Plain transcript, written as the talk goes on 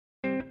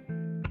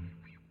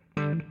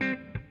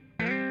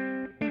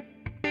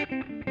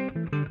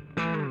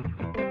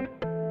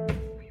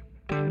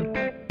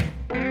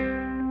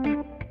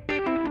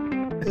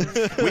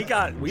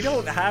We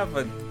don't have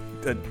a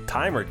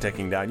timer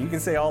ticking down. You can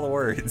say all the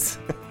words.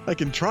 I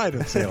can try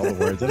to say all the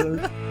words.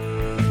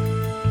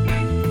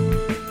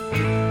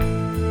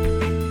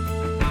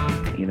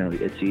 You know,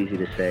 it's easy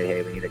to say,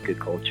 hey, we need a good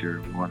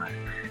culture. We want to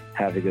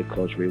have a good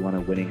culture. We want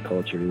a winning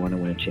culture. We want to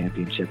win a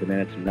championship. And then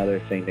it's another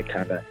thing to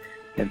kind of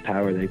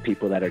empower the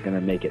people that are going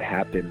to make it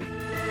happen.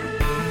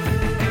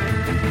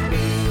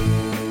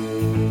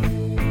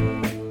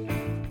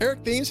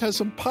 Eric Thames has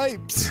some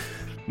pipes.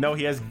 No,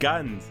 he has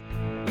guns.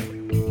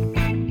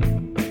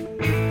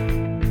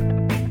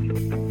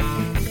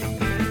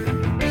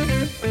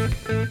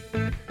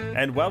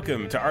 And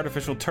welcome to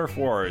Artificial Turf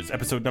Wars,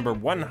 episode number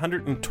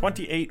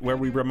 128, where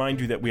we remind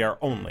you that we are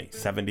only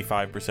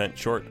 75%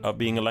 short of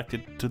being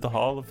elected to the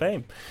Hall of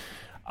Fame.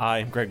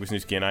 I'm Greg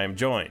Wisniewski, and I am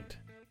joined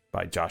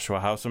by Joshua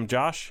Howsam.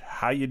 Josh,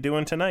 how you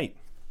doing tonight?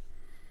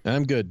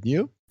 I'm good.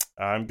 You?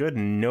 I'm good.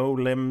 No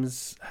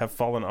limbs have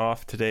fallen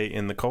off today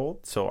in the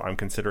cold, so I'm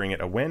considering it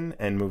a win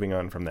and moving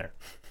on from there.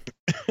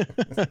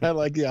 I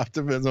like the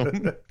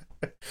optimism.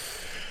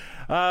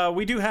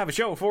 We do have a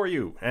show for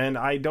you, and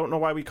I don't know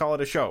why we call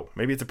it a show.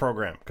 Maybe it's a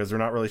program, because we're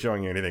not really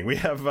showing you anything. We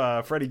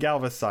have Freddie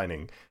Galvis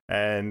signing,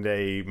 and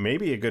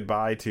maybe a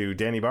goodbye to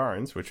Danny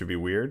Barnes, which would be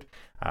weird.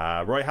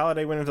 Roy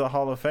Halladay went into the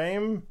Hall of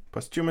Fame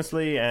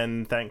posthumously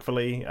and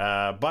thankfully,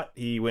 but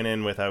he went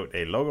in without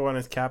a logo on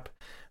his cap.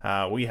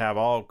 We have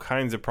all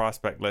kinds of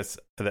prospect lists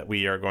that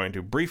we are going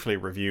to briefly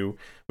review.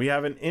 We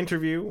have an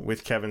interview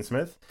with Kevin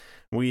Smith.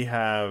 We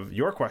have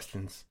your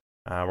questions.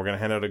 We're going to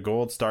hand out a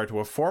gold star to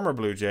a former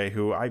Blue Jay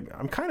who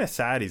I'm kind of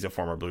sad he's a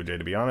former Blue Jay,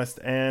 to be honest.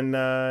 And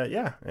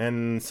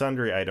and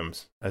sundry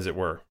items, as it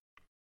were.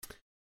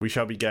 We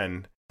shall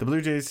begin. The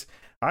Blue Jays,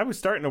 I was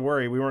starting to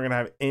worry we weren't going to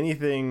have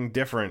anything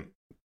different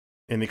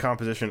in the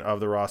composition of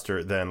the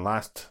roster than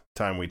last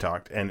time we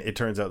talked. And it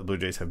turns out the Blue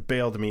Jays have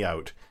bailed me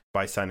out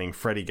by signing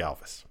Freddie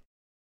Galvis.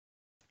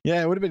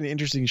 Yeah, it would have been an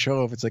interesting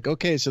show if it's like,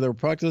 okay, so there were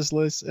practice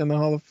lists in the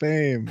Hall of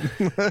Fame.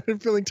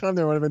 Feeling time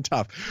there would have been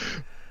tough.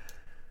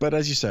 But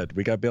as you said,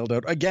 we got bailed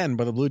out again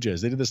by the Blue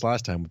Jays. They did this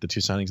last time with the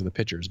two signings of the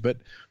pitchers. But,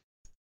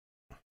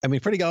 I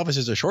mean, Freddie Galvis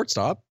is a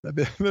shortstop.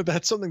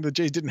 That's something the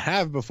Jays didn't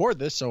have before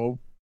this, so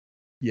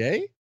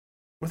yay?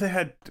 Well, they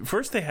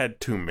had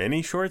too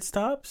many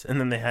shortstops, and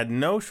then they had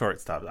no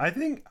shortstops. I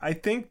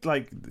think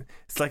like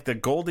it's like the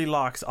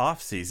Goldilocks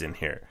off season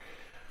here.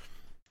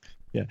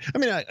 Yeah, I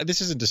mean, this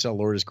isn't to sell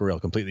Lourdes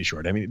Gurriel completely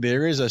short. I mean,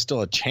 there is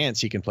still a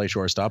chance he can play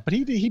shortstop, but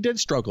he did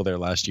struggle there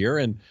last year,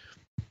 and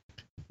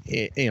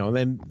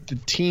then the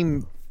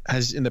team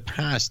has in the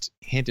past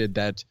hinted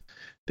that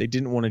they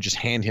didn't want to just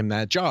hand him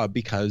that job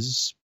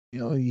because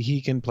he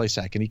can play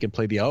second, he can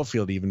play the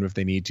outfield even if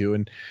they need to,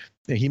 and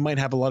he might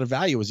have a lot of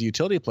value as a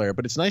utility player.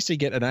 But it's nice to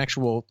get an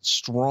actual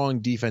strong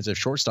defensive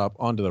shortstop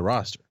onto the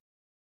roster,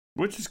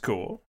 which is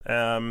cool.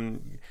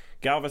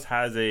 Galvis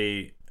has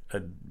a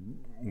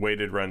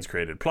weighted runs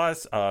created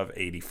plus of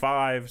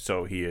 85,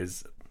 so he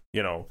is,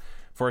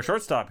 for a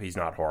shortstop, he's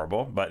not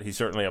horrible, but he's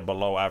certainly a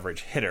below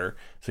average hitter.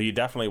 So you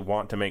definitely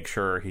want to make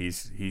sure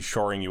he's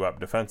shoring you up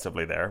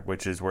defensively there,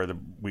 which is where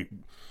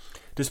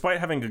despite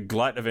having a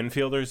glut of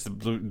infielders,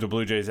 the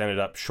Blue Jays ended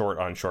up short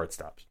on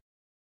shortstops.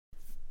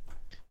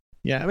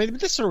 Yeah, I mean,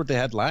 that's sort of what they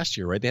had last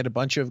year, right? They had a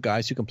bunch of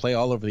guys who can play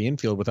all over the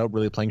infield without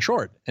really playing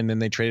short, and then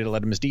they traded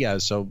Aledmus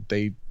Diaz, so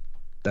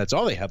that's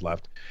all they had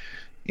left.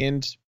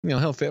 And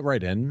he'll fit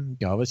right in.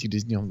 Galvis, he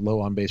does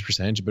low on base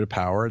percentage, a bit of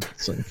power.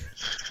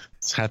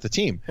 It's half the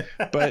team.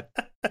 But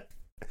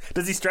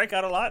does he strike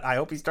out a lot? I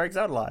hope he strikes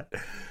out a lot.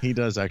 He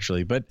does,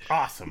 actually. But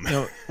awesome.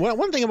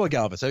 One thing about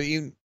Galvis, I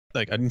mean,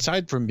 like,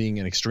 aside from being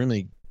an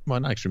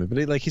not extremely,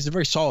 but he's a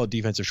very solid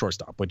defensive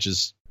shortstop, which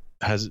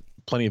has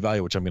plenty of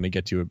value, which I'm going to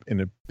get to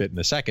in a bit in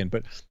a second.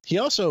 But he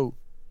also,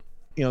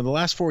 the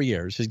last 4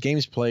 years, his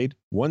games played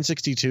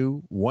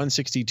 162,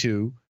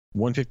 162.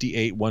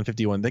 158,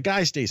 151. The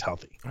guy stays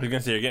healthy. I was going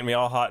to say, you're getting me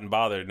all hot and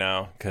bothered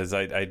now, because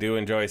I do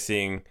enjoy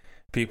seeing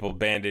people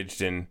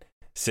bandaged and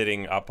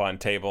sitting up on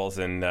tables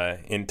and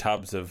in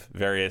tubs of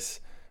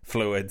various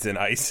fluids and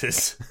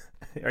ices.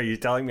 Are you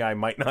telling me I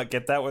might not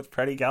get that with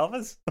Freddie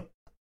Galvis?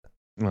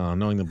 Well,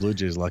 knowing the Blue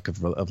Jays' luck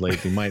of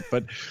late, we might.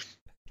 But,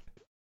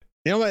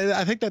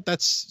 I think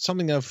that's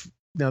something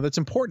that's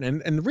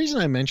important. And the reason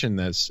I mentioned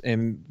this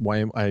and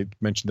why I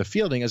mentioned the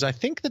fielding is I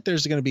think that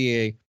there's going to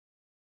be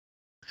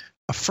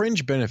a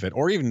fringe benefit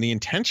or even the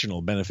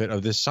intentional benefit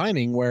of this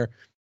signing where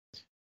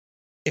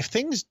if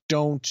things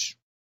don't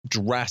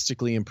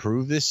drastically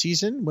improve this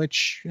season,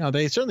 which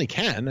they certainly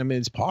can, I mean,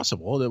 it's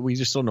possible that we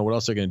just don't know what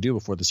else they're going to do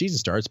before the season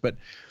starts, but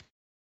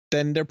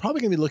then they're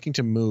probably going to be looking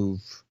to move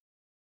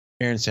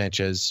Aaron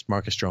Sanchez,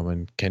 Marcus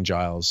Stroman, Ken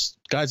Giles,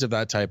 guys of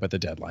that type at the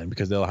deadline,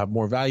 because they'll have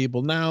more value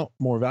now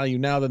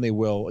than they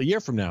will a year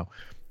from now.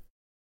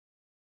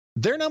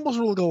 Their numbers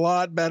will look a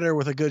lot better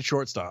with a good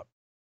shortstop.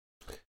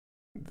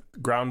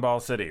 Ground ball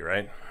city,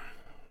 right?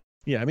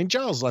 Yeah, I mean,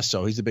 Giles less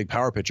so. He's a big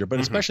power pitcher, but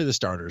especially the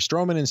starters.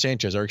 Stroman and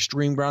Sanchez are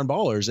extreme ground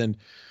ballers, and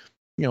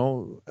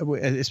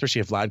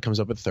especially if Vlad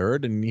comes up at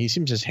third, and he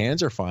seems his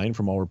hands are fine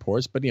from all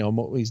reports, but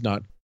he's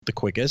not the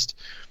quickest.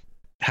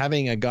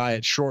 having a guy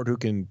at short who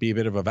can be a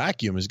bit of a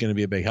vacuum is going to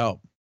be a big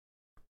help.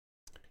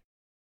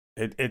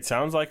 It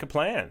sounds like a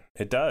plan.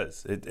 It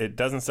does. It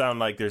doesn't sound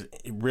like there's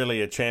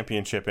really a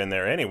championship in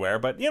there anywhere,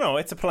 but,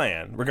 it's a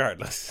plan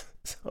regardless.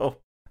 So,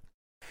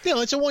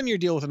 it's a 1-year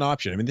deal with an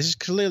option. I mean, this is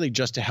clearly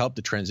just to help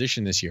the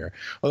transition this year.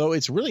 Although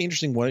it's really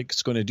interesting what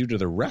it's going to do to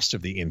the rest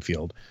of the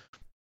infield.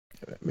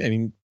 I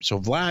mean, so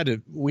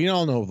Vlad, we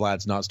all know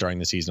Vlad's not starting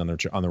the season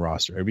on the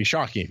roster. It'd be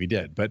shocking if he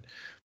did, but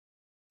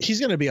he's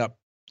going to be up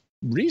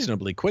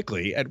reasonably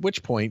quickly, at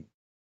which point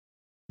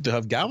to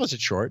have Galvis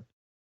at short,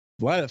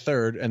 Vlad at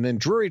third, and then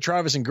Drury,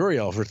 Travis, and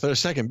Gurriel for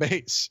second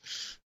base.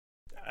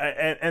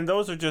 And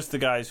those are just the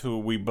guys who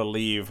we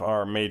believe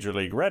are major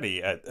league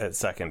ready at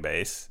second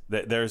base.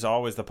 There's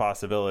always the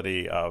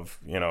possibility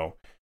of,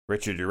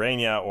 Richard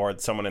Urania or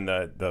someone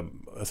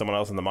someone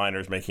else in the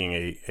minors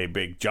making a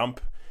big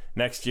jump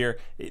next year.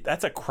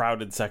 That's a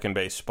crowded second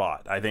base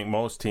spot. I think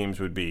most teams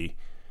would be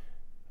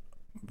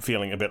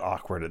feeling a bit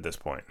awkward at this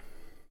point.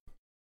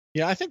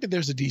 Yeah, I think that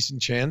there's a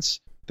decent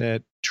chance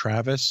that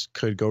Travis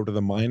could go to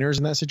the minors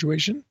in that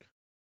situation.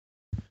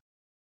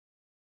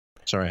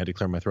 Sorry, I had to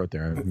clear my throat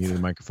there. I muted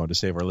the microphone to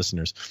save our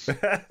listeners.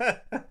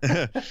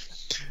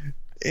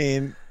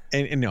 and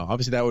no,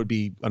 obviously that would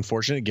be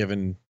unfortunate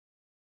given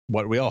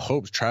what we all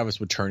hoped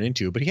Travis would turn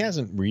into, but he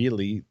hasn't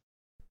really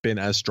been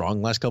as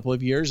strong last couple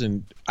of years.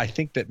 And I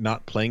think that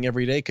not playing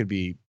every day could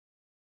be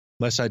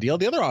less ideal.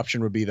 The other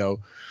option would be, though,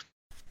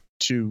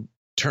 to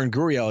turn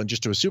Gurriel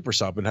just to a super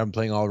sub and have him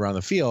playing all around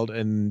the field,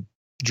 and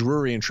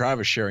Drury and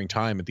Travis sharing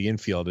time at the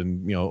infield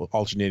and,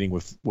 alternating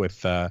with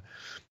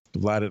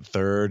Vlad at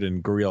third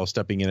and Gurriel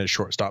stepping in at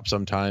shortstop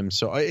sometimes.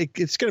 So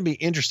it's going to be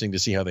interesting to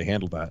see how they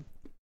handle that.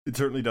 It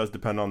certainly does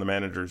depend on the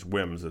manager's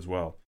whims as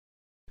well.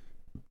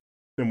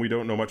 And we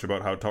don't know much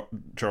about how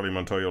Charlie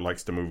Montoyo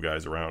likes to move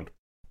guys around,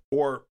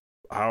 or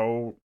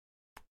how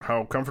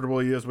comfortable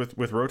he is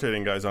with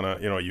rotating guys on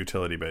a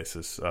utility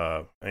basis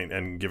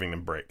and giving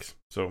them breaks.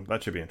 So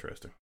that should be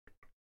interesting.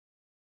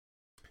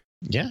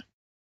 Yeah.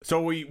 So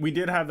we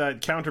did have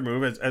that counter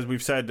move. As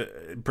we've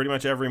said, pretty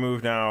much every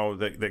move now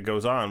that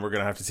goes on, we're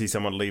going to have to see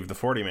someone leave the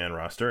 40-man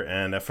roster.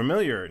 And a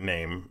familiar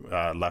name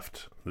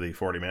left the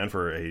 40-man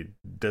for a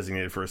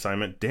designated for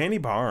assignment, Danny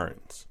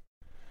Barnes.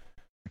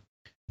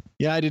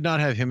 Yeah, I did not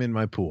have him in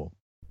my pool.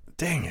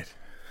 Dang it.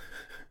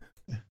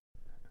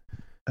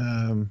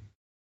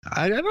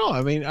 I don't know.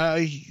 I mean,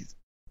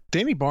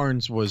 Danny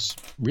Barnes was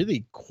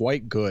really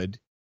quite good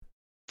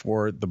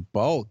for the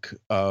bulk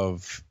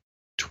of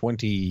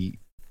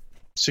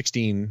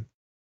 2016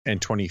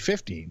 and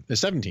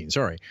 17,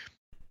 sorry.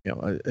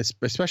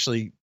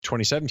 Especially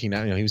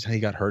 2017. He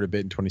got hurt a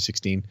bit in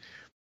 2016.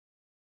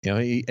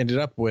 He ended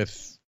up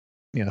with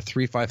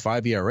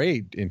 3.55 ERA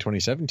in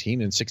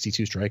 2017 and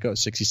 62 strikeouts,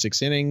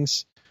 66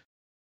 innings.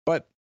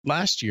 But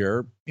last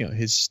year,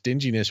 his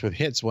stinginess with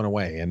hits went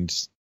away, and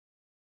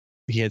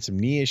he had some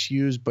knee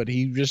issues, but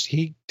he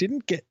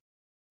didn't get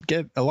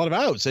a lot of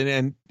outs.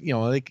 And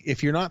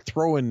if you're not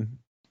throwing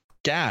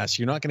gas,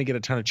 you're not going to get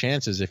a ton of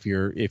chances if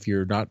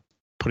you're not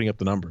putting up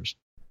the numbers.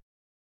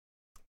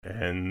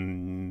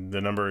 And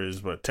the number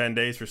is 10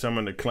 days for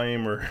someone to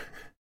claim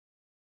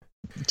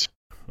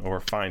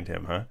or find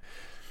him, huh?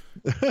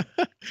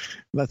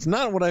 That's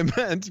not what I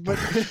meant, but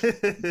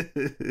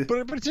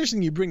it's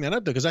interesting you bring that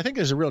up, though, because I think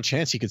there's a real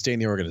chance he could stay in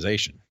the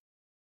organization.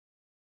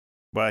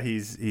 Well,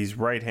 he's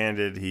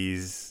right-handed.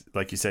 He's,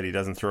 like you said, he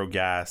doesn't throw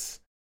gas,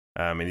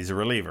 and he's a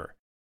reliever.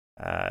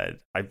 I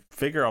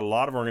figure a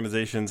lot of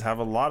organizations have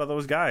a lot of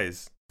those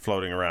guys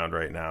floating around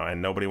right now,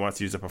 and nobody wants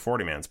to use up a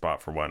 40-man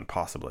spot for one,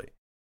 possibly.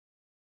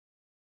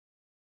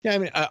 Yeah, I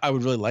mean, I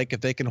would really like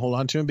if they can hold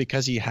on to him,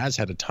 because he has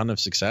had a ton of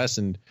success,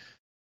 and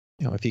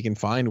if he can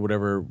find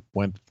whatever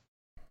went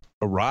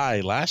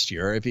awry last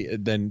year,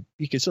 then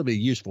he could still be a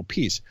useful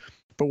piece.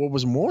 But what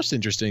was most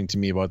interesting to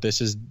me about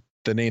this is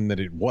the name that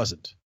it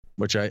wasn't,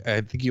 which I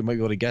think you might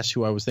be able to guess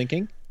who I was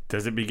thinking.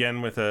 Does it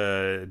begin with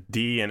a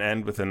D and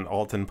end with an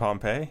Alton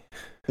Pompey?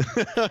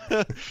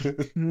 I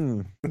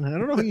don't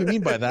know who you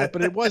mean by that,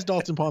 but it was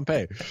Dalton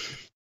Pompey.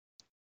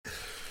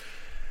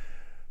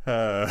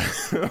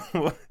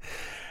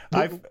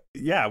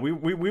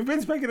 We've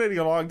been speculating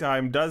a long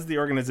time. Does the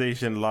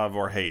organization love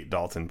or hate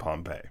Dalton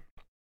Pompey?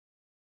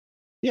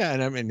 Yeah,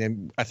 and I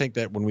mean, I think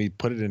that when we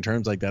put it in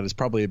terms like that, it's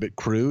probably a bit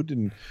crude,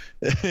 and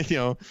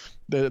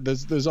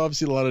there's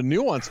obviously a lot of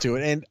nuance to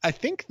it. And I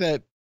think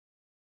that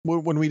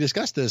when we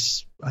discussed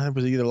this, it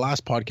was either the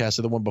last podcast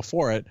or the one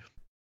before it,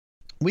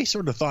 we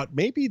sort of thought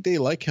maybe they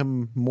like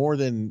him more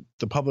than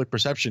the public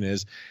perception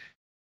is.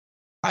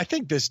 I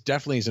think this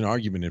definitely is an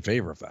argument in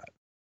favor of that.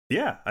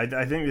 Yeah, I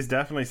think this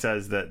definitely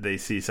says that they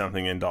see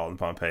something in Dalton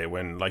Pompey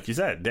when, like you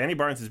said, Danny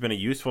Barnes has been a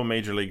useful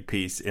major league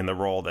piece in the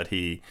role that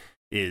he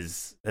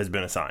has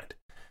been assigned.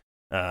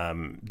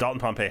 Dalton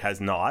Pompey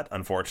has not,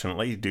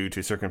 unfortunately, due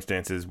to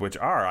circumstances which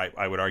are,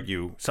 I would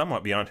argue,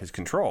 somewhat beyond his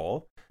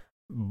control,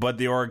 but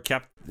the org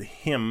kept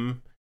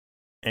him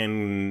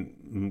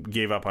and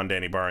gave up on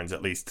Danny Barnes,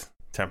 at least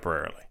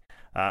temporarily.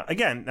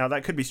 Again, now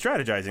that could be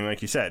strategizing,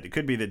 like you said. It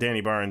could be that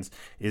Danny Barnes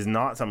is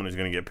not someone who's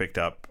going to get picked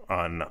up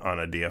on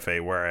a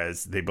DFA,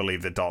 whereas they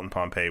believe that Dalton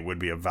Pompey would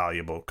be a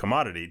valuable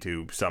commodity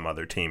to some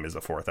other team as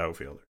a fourth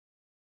outfielder.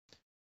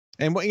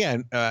 And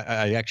again,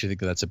 I actually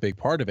think that's a big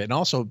part of it. And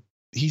also,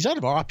 he's out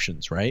of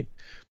options, right?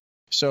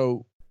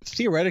 So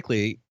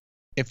theoretically,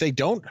 if they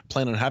don't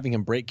plan on having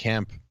him break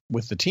camp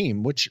with the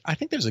team, which I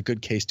think there's a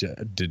good case to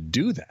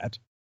do that,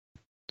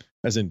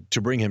 as in to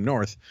bring him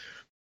north.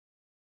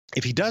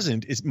 If he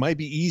doesn't, it might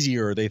be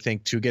easier, they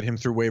think, to get him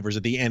through waivers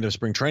at the end of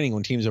spring training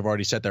when teams have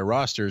already set their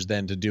rosters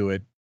than to do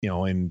it,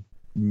 in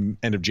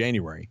end of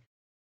January.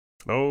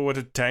 Oh, what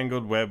a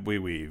tangled web we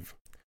weave.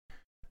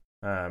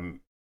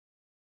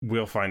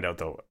 We'll find out,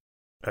 though,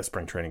 as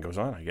spring training goes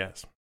on, I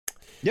guess.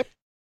 Yep.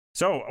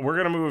 So we're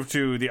going to move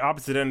to the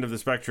opposite end of the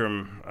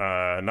spectrum,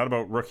 not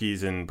about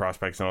rookies and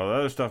prospects and all that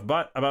other stuff,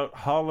 but about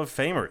Hall of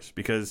Famers,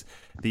 because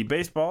the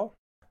Baseball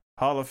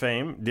Hall of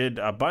Fame did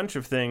a bunch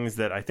of things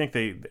that I think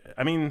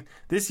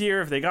this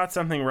year, if they got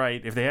something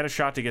right, if they had a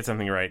shot to get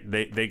something right,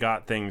 they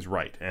got things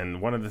right.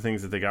 And one of the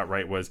things that they got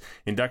right was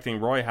inducting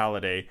Roy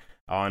Halladay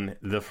on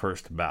the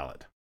first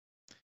ballot.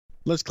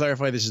 Let's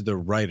clarify, this is the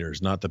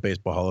writers, not the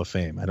Baseball Hall of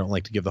Fame. I don't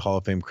like to give the Hall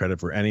of Fame credit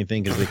for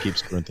anything because they keep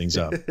screwing things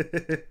up.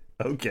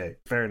 Okay,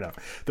 fair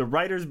enough. The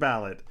writers'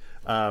 ballot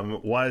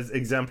was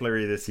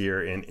exemplary this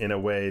year in a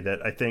way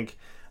that I think,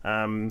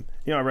 I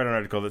read an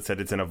article that said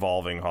it's an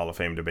evolving Hall of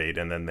Fame debate,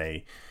 and then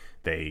they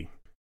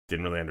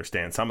didn't really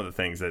understand some of the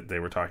things that they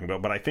were talking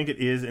about. But I think it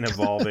is an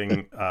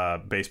evolving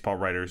baseball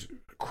writers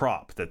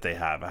crop that they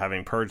have,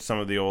 having purged some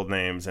of the old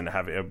names and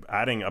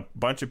adding a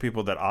bunch of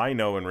people that I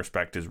know and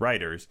respect as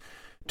writers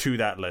to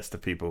that list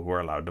of people who are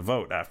allowed to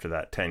vote after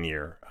that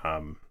 10-year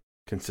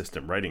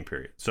consistent writing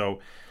period. So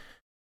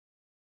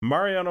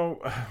Mariano,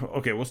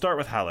 okay, we'll start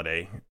with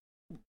Halladay.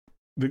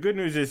 The good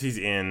news is he's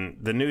in.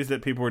 The news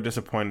that people were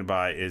disappointed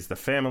by is the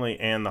family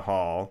and the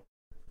Hall,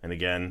 and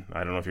again,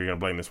 I don't know if you're going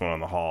to blame this one on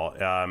the Hall,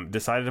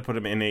 decided to put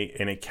him in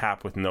a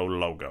cap with no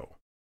logo.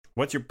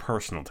 What's your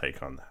personal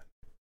take on that?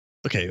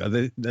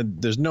 Okay,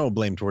 there's no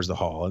blame towards the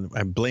Hall,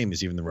 and blame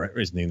isn't even the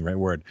right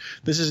word.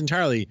 This is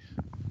entirely,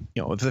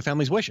 the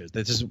family's wishes.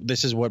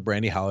 This is what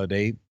Brandy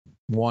Halladay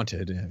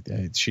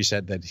wanted. She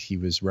said that he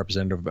was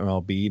representative of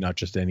MLB, not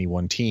just any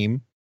one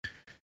team,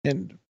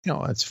 and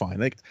that's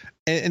fine.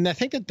 And I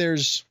think that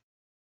there's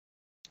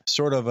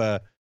sort of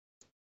a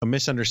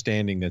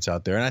misunderstanding that's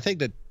out there, and I think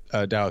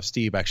that Dow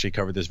Steve actually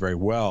covered this very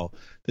well.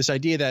 This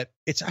idea that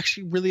it's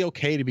actually really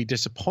okay to be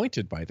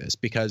disappointed by this,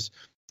 because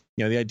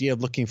the idea of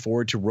looking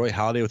forward to Roy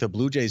Halladay with a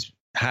Blue Jays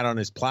hat on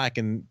his plaque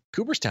in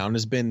Cooperstown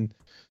has been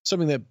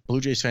something that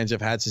Blue Jays fans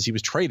have had since he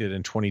was traded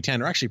in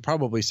 2010, or actually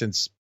probably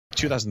since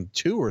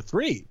 2002 or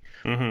 3.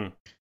 Mm-hmm.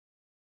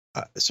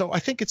 So I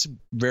think it's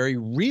very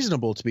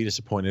reasonable to be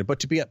disappointed,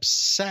 but to be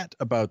upset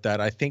about that,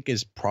 I think,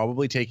 is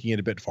probably taking it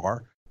a bit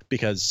far,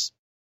 because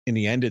in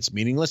the end, it's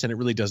meaningless and it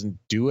really doesn't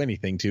do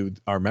anything to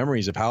our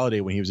memories of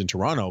Halladay when he was in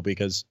Toronto,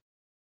 because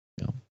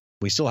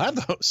we still have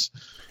those.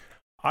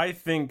 I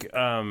think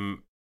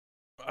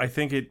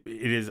it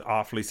is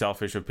awfully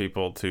selfish of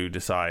people to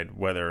decide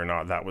whether or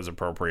not that was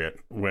appropriate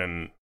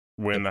when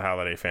the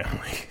Halladay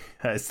family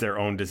has their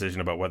own decision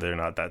about whether or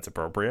not that's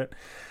appropriate.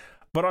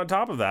 But on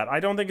top of that, I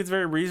don't think it's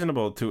very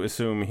reasonable to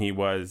assume he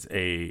was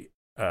a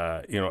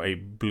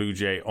Blue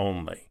Jay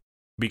only,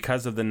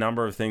 because of the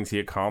number of things he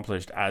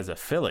accomplished as a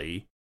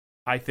Philly.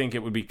 I think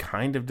it would be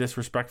kind of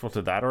disrespectful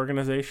to that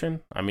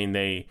organization. I mean,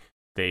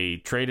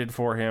 they traded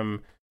for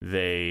him.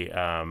 They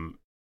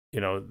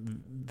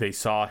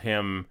saw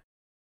him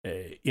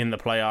in the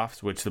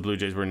playoffs, which the Blue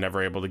Jays were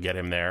never able to get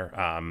him there.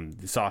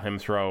 They saw him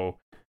throw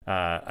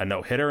a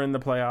no-hitter in the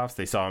playoffs.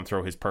 They saw him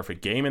throw his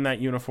perfect game in that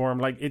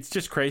uniform. It's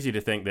just crazy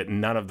to think that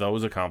none of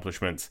those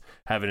accomplishments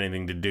have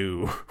anything to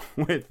do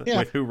with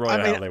who Roy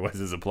Halladay was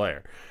as a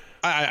player.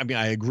 I mean,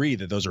 I agree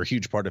that those are a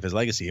huge part of his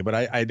legacy, but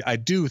I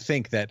do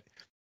think that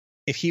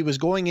if he was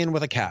going in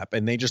with a cap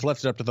and they just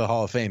left it up to the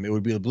Hall of Fame, it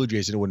would be the Blue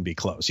Jays and it wouldn't be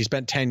close. He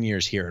spent 10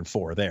 years here and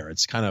 4 there.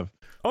 It's kind of...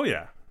 Oh,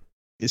 yeah.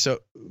 So,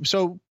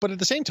 but at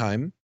the same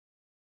time,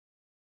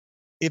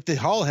 if the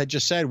Hall had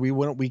just said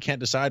we can't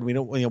decide, we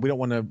don't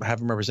want to have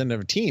him represent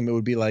a team, it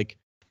would be like,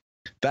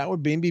 that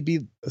would maybe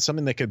be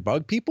something that could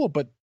bug people.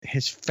 But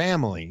his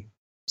family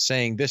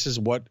saying this is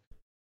what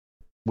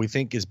we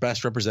think is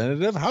best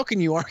representative, how can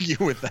you argue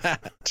with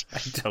that?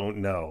 I don't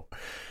know.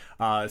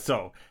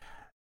 So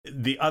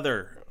the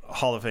other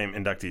Hall of Fame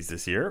inductees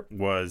this year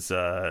was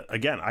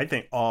again, I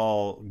think,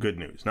 all good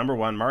news. Number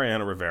one,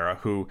 Mariano Rivera,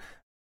 who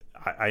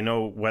I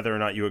know whether or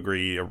not you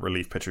agree a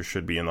relief pitcher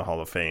should be in the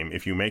Hall of Fame.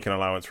 If you make an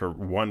allowance for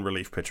one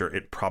relief pitcher,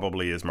 it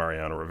probably is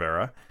Mariano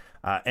Rivera.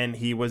 And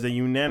he was a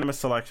unanimous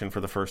selection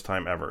for the first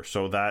time ever.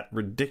 So that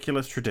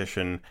ridiculous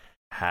tradition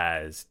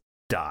has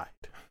died.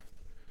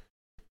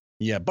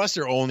 Yeah,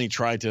 Buster Olney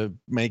tried to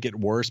make it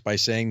worse by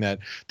saying that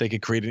they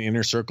could create an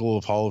inner circle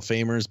of Hall of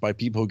Famers by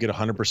people who get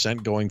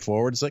 100% going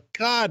forward. It's like,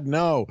 God,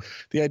 no.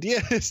 The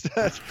idea is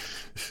that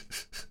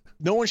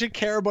no one should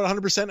care about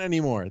 100%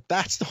 anymore.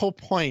 That's the whole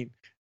point.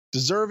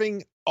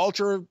 Deserving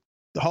ultra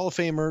the Hall of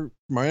Famer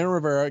Mariano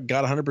Rivera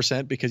got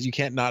 100% because you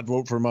can't not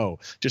vote for Mo,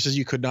 just as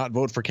you could not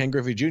vote for Ken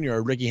Griffey Jr.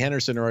 or Ricky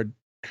Henderson or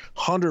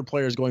 100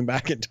 players going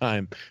back in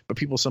time, but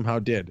people somehow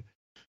did.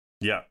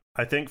 Yeah.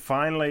 I think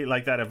finally,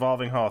 like that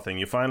evolving Hall thing,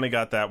 you finally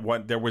got that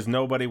one. There was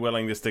nobody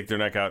willing to stick their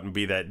neck out and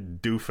be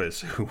that doofus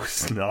who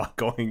was not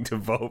going to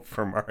vote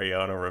for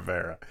Mariano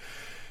Rivera.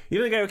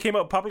 Even the guy who came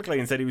out publicly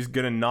and said he was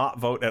going to not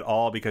vote at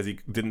all because he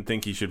didn't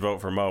think he should vote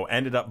for Mo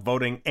ended up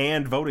voting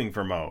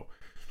for Mo.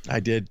 I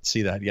did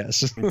see that,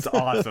 yes. It's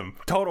awesome.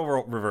 Total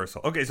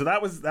reversal. Okay, so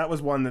that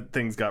was one that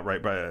things got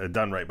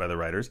done right by the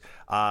writers.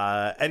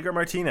 Edgar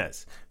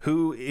Martinez,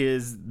 who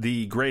is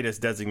the greatest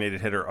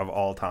designated hitter of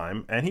all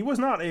time, and he was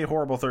not a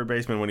horrible third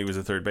baseman when he was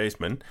a third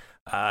baseman,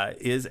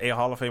 is a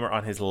Hall of Famer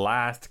on his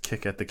last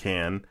kick at the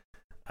can,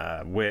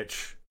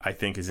 which I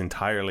think is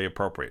entirely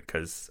appropriate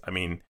because, I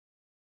mean,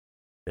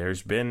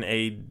 there's been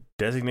a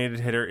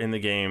designated hitter in the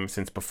game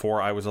since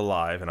before I was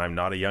alive, and I'm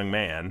not a young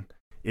man.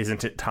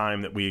 Isn't it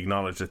time that we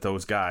acknowledge that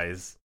those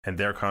guys and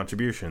their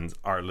contributions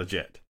are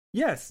legit?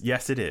 Yes,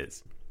 it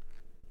is.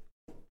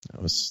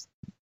 That was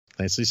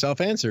nicely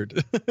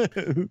self-answered.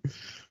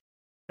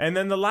 And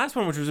then the last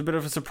one, which was a bit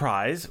of a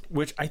surprise,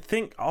 which I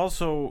think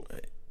also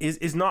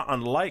is not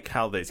unlike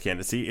Halliday's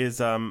candidacy, is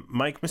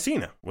Mike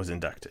Messina was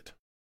inducted.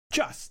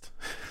 Just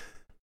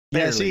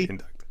barely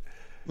inducted.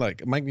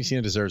 Like, Mike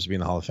Messina deserves to be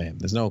in the Hall of Fame.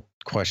 There's no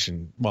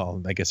question.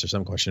 Well, I guess there's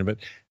some question, but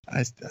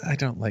I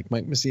don't like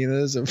Mike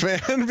Messina as a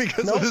fan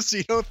because of the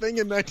Cito thing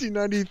in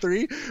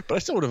 1993, but I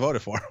still would have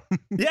voted for him.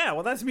 Yeah,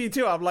 well, that's me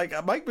too. I'm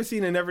like, Mike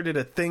Messina never did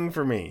a thing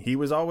for me. He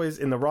was always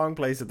in the wrong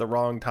place at the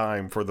wrong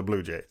time for the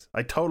Blue Jays.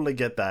 I totally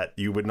get that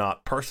you would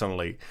not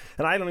personally,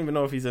 and I don't even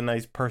know if he's a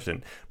nice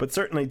person, but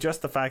certainly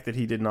just the fact that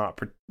he did not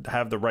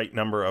have the right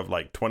number of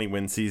like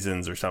 20-win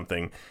seasons or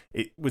something,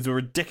 it was a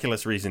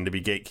ridiculous reason to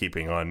be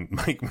gatekeeping on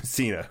Mike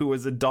Messina, who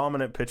was a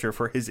dominant pitcher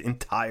for his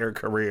entire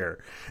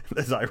career,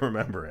 as I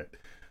remember it.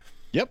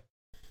 Yep.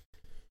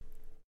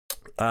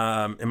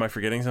 Am I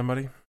forgetting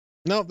somebody?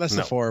 No, that's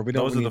the four. We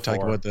don't need to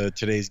talk about the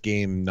today's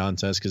game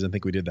nonsense because I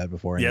think we did that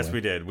before. Anyway. Yes,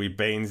 we did. We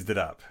Baines'd it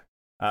up.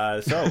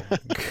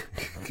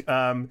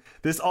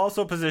 This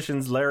also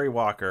positions Larry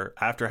Walker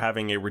after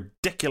having a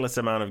ridiculous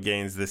amount of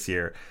gains this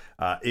year.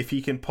 If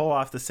he can pull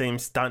off the same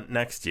stunt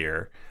next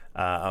year,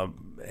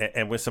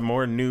 and with some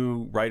more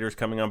new writers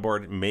coming on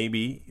board,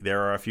 maybe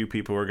there are a few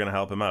people who are going to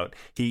help him out.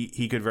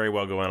 He could very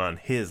well go in on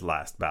his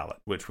last ballot,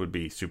 which would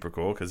be super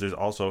cool because there's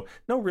also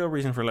no real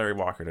reason for Larry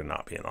Walker to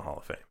not be in the Hall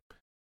of Fame.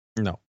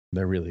 No,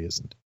 there really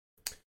isn't.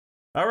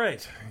 All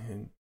right,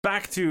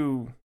 back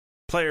to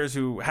players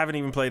who haven't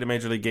even played a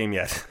major league game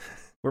yet.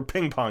 We're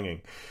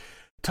ping-ponging.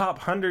 Top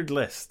 100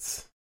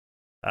 lists,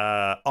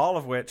 all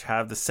of which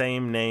have the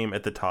same name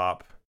at the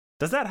top.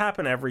 Does that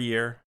happen every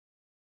year?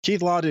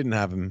 Keith Law didn't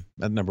have him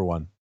at number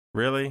one.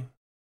 Really?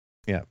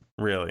 Yeah.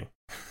 Really?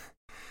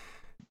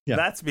 Yeah.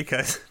 That's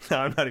because... No,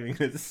 I'm not even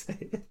going to say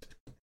it.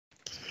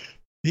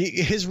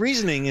 His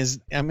reasoning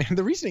is... I mean,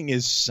 the reasoning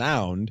is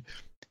sound,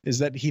 is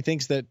that he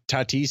thinks that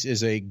Tatis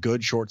is a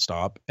good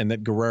shortstop and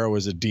that Guerrero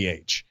is a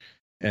DH.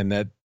 And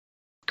that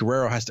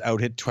Guerrero has to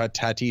out-hit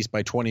Tatis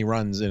by 20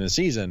 runs in a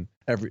season.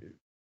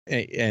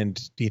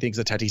 And he thinks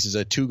that Tatis is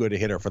too good a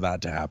hitter for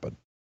that to happen.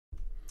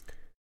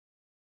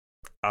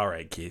 All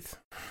right, Keith.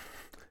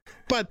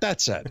 But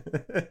that said,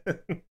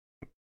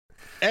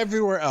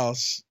 everywhere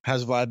else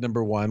has Vlad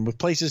number one, with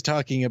places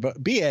talking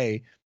about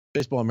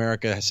Baseball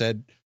America has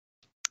said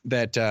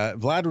that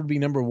Vlad would be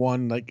number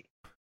one. Like,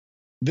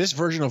 this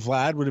version of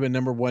Vlad would have been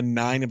number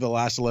 9 of the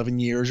last 11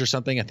 years or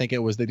something. I think it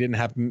was, they didn't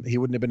have him. He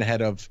wouldn't have been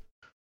ahead of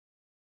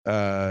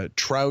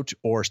Trout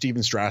or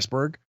Steven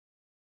Strasburg.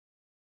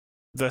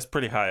 That's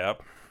pretty high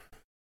up.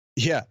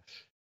 Yeah.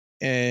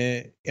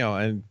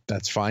 And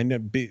that's fine.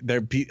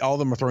 All of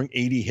them are throwing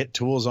 80 hit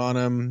tools on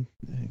him.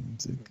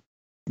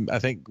 I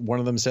think one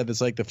of them said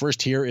that's like the first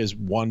tier is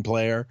one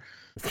player.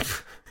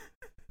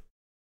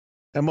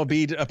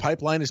 MLB a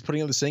pipeline is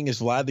putting out this thing,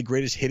 is Vlad the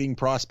greatest hitting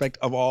prospect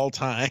of all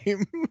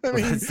time? I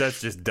mean,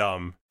 that's just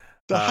dumb.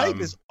 The hype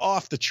is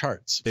off the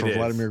charts for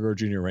Vladimir Guerrero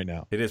Jr. right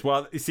now. It is.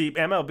 Well, you see,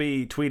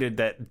 MLB tweeted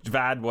that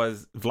Vlad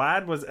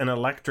was an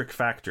electric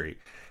factory.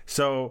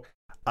 So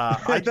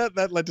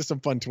that led to some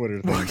fun Twitter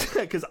things.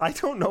 Because I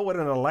don't know what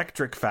an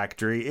electric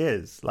factory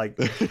is, like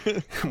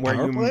where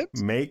you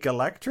make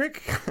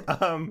electric.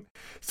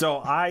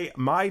 So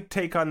my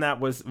take on that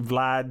was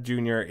Vlad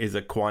Jr. is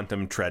a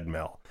quantum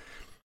treadmill.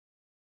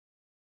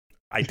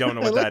 I don't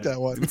know what that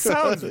one.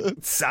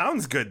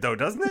 Sounds good though,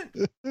 doesn't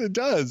it? It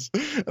does. I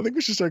think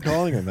we should start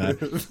calling him that.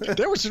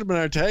 That should have been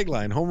our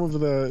tagline, home of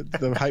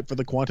the hype for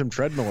the quantum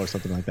treadmill or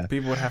something like that.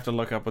 People would have to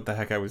look up what the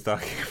heck I was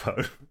talking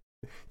about.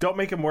 Don't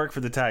make him work for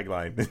the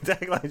tagline. The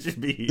tagline should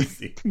be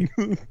easy.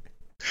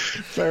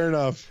 Fair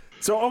enough.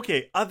 So,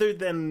 okay, other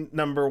than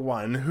number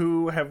one,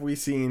 who have we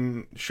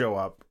seen show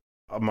up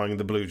among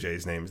the Blue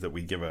Jays names that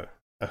we give a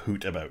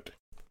hoot about?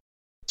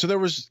 So there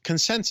was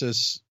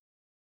consensus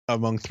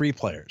among 3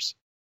 players.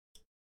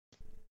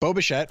 Bo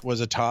Bichette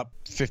was a top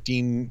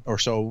 15 or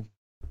so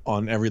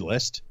on every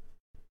list.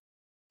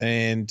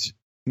 And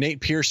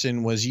Nate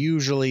Pearson was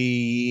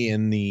usually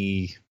in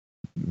the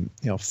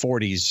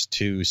 40s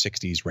to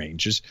 60s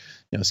range. Just,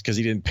 it's because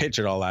he didn't pitch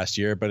at all last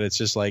year, but it's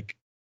just like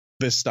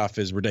this stuff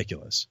is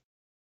ridiculous.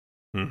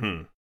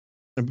 Mm-hmm.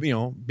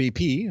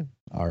 BP,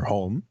 our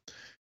home,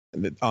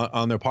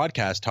 on their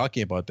podcast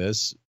talking about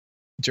this,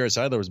 Jared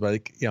Seidler was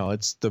like,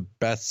 it's the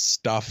best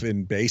stuff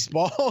in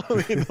baseball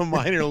in the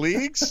minor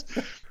leagues.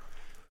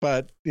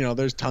 But,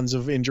 there's tons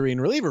of injury and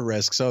reliever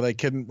risk, so they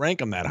couldn't rank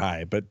them that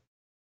high. But,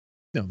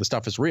 the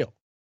stuff is real.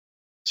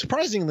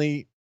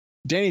 Surprisingly,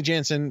 Danny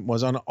Jansen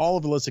was on all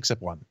of the lists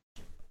except one.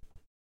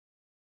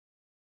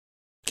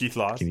 Keith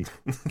Laws.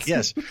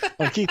 Yes,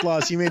 Keith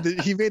Laws. He made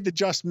the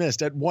just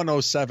missed at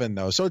 107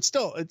 though, so it's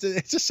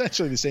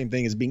essentially the same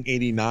thing as being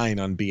 89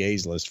 on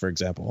BA's list, for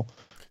example.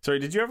 Sorry,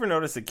 did you ever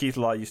notice that Keith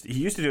Law used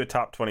to do a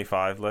top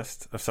 25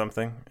 list of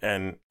something,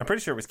 and I'm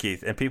pretty sure it was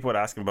Keith, and people would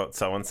ask him about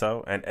so and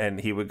so,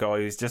 and he would go,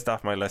 he was just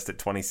off my list at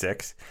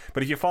 26.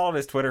 But if you followed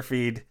his Twitter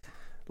feed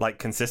like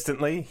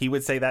consistently, he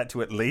would say that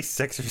to at least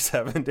 6 or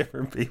 7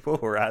 different people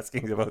who were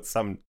asking about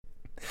some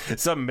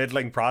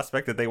middling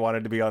prospect that they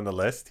wanted to be on the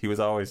list. He was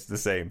always the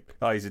same.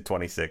 Oh, he's at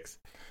 26.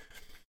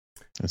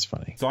 That's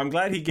funny. So I'm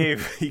glad he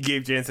gave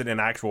Jansen an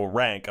actual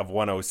rank of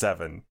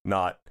 107,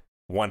 not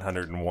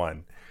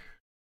 101.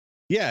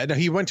 Yeah, no,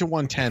 he went to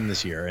 110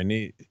 this year,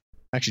 and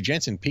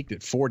Jansen peaked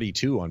at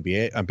 42 on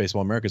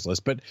Baseball America's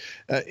list, but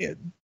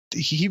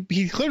he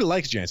clearly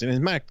likes Jansen.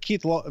 And Mac,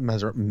 Keith Law,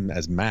 as a matter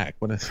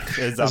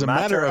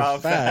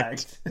of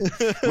fact.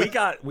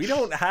 we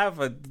don't have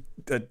a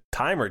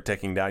timer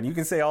ticking down. You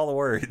can say all the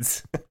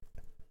words.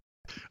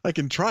 I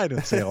can try to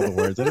say all the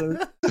words.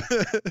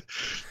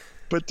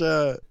 But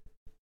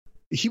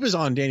he was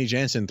on Danny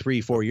Jansen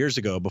 3-4 years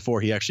ago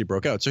before he actually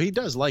broke out. So he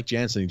does like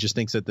Jansen. He just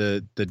thinks that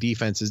the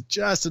defense is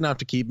just enough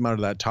to keep him out of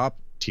that top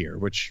tier,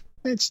 which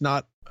it's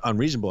not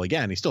unreasonable.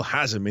 Again, he still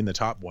has him in the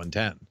top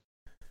 110.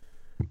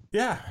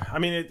 Yeah, I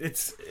mean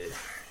it's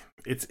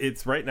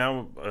right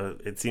now.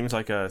 It seems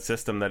like a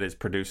system that is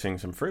producing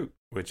some fruit,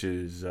 which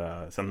is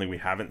something we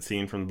haven't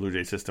seen from the Blue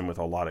Jay system with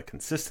a lot of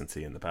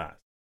consistency in the past.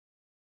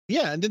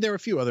 Yeah, and then there were a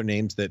few other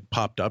names that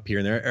popped up here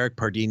and there. Eric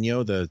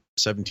Pardinho, the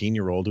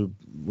 17-year-old who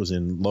was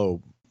in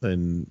low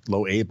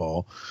A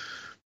ball,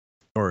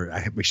 or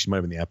I wish she might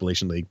have been the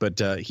Appalachian League, but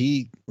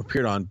he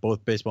appeared on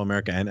both Baseball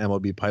America and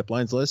MLB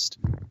Pipeline's list.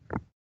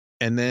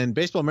 And then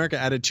Baseball America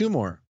added 2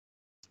 more.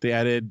 They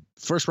added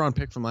first-round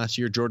pick from last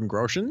year, Jordan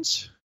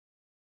Groshans,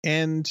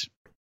 and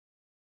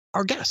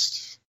our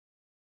guest,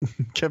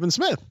 Kevin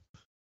Smith.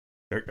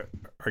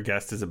 Our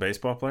guest is a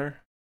baseball player?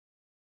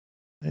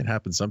 It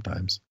happens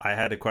sometimes. I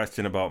had a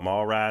question about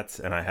mall rats,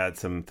 and I had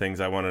some things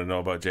I wanted to know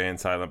about Jay and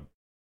Silent.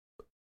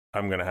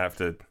 I'm going to have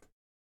to...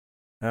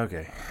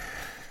 Okay.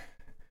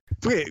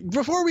 Wait,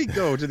 before we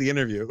go to the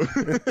interview,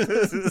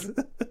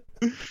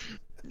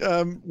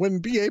 when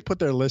BA put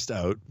their list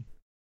out,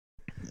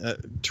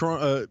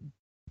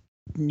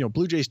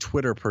 Blue Jays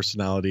Twitter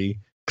personality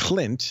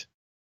Clint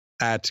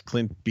at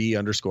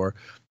 @ClintB_,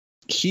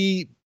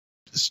 he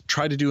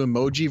tried to do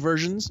emoji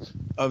versions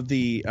of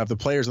the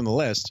players on the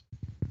list,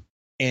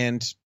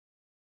 and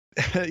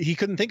he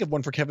couldn't think of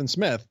one for Kevin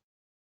Smith.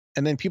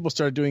 And then people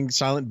started doing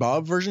Silent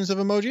Bob versions of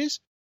emojis.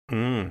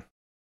 And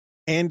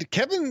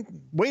Kevin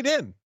weighed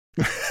in.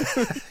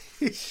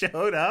 He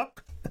showed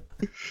up.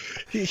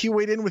 He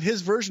weighed in with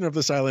his version of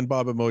the Silent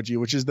Bob emoji,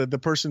 which is the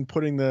person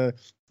putting the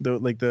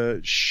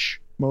shh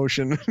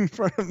motion in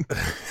front of him.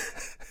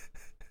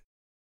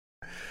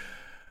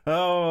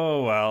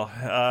 Oh, well.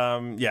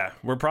 Yeah,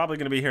 we're probably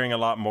going to be hearing a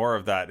lot more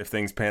of that if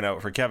things pan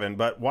out for Kevin.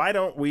 But why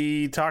don't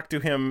we talk to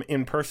him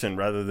in person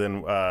rather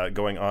than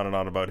going on and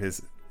on about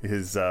his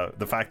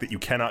the fact that you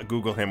cannot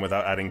Google him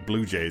without adding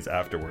Blue Jays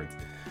afterwards.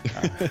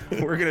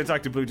 We're going to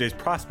talk to Blue Jays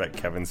prospect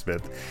Kevin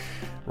Smith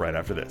right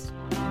after this.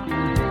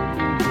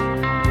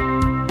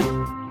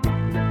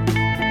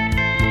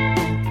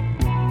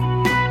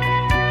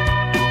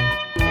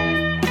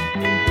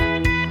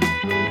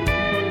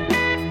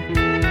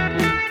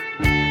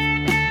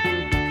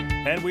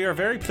 And we are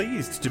very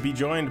pleased to be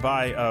joined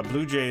by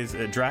Blue Jays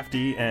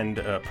draftee and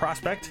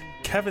prospect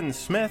Kevin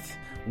Smith.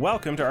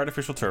 Welcome to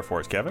Artificial Turf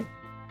Wars, Kevin.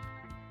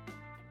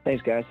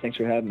 Thanks, guys. Thanks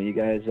for having me. You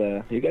guys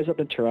up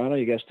in Toronto?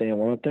 You guys staying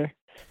warm up there?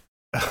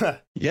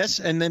 Yes,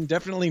 and then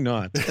definitely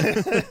not.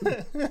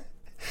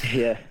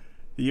 Yeah.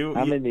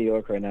 I'm in New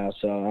York right now,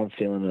 so I'm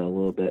feeling it a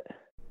little bit.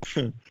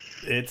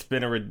 It's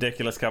been a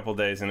ridiculous couple of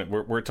days, and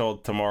we're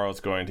told tomorrow's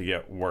going to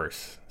get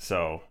worse.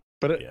 So,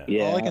 but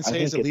yeah, all I can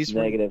say is at least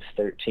negative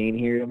 13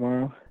 here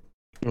tomorrow.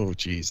 Oh,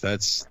 geez,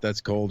 that's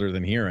colder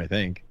than here, I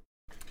think.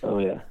 Oh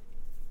yeah.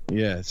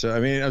 Yeah, so I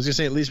mean, I was gonna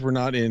say at least we're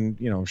not in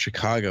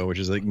Chicago, which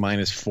is like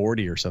minus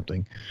 40 or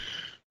something.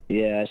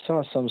 Yeah, I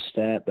saw some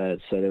stat that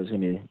said it was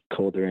gonna be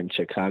colder in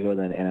Chicago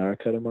than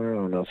Antarctica tomorrow.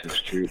 I don't know if it's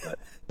true,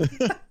 but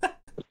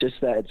just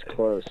that it's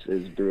close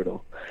is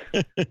brutal.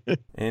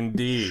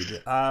 Indeed.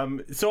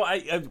 So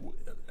I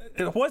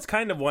was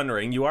kind of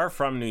wondering. You are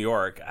from New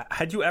York.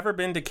 Had you ever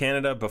been to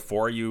Canada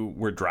before you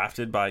were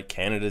drafted by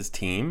Canada's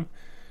team?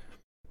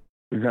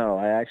 No,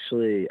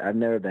 I've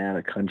never been out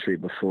of country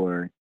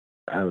before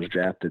I was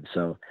drafted.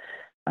 So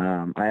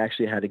I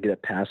actually had to get a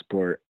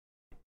passport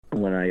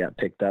when I got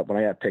picked up. When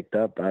I got picked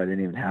up, I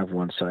didn't even have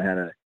one, so I had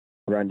to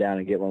run down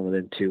and get one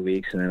within 2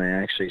 weeks. And then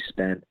I actually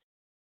spent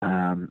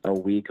a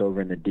week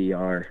over in the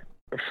DR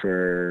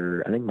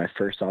for, I think, my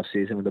first off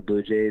season with the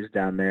Blue Jays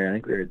down there. I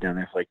think we were down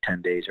there for like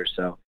 10 days or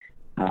so.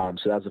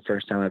 So that was the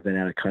first time I've been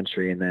out of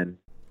country. And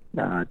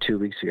then 2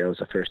 weeks ago was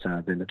the first time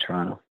I've been to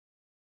Toronto.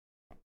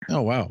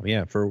 Oh, wow.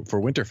 Yeah. For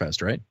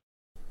Winterfest, right?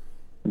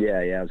 Yeah.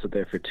 I was up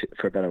there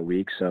for about a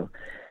week. So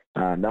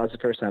that was the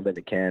first time I've been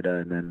to Canada,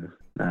 and then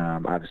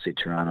obviously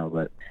Toronto.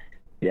 But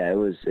yeah, it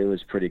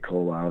was pretty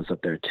cool while I was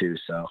up there too.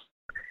 So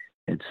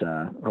it's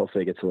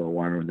hopefully it gets a little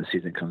warmer when the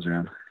season comes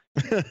around.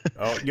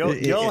 Oh,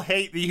 you'll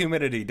hate the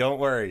humidity. Don't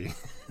worry.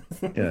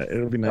 Yeah,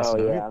 it'll be nice. Oh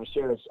yeah, I'm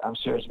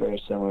sure it's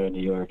very similar in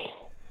New York.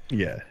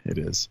 Yeah, it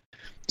is.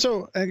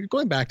 So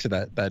going back to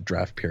that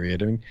draft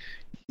period, I mean,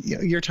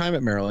 your time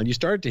at Maryland, you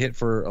started to hit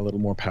for a little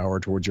more power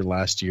towards your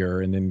last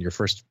year, and then your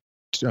first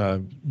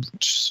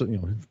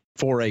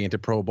foray into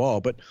pro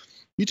ball. But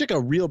you took a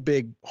real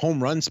big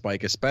home run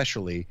spike,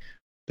 especially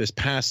this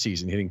past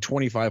season, hitting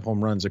 25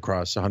 home runs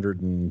across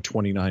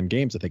 129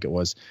 games, I think it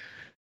was.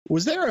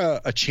 Was there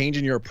a change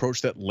in your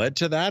approach that led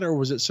to that, or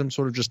was it some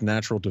sort of just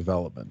natural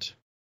development?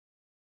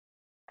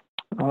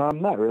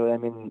 Not really. I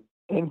mean,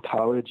 in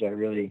college, I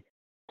really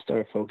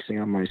started focusing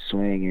on my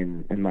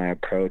swing and my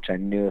approach. I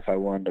knew if I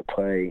wanted to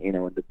play, in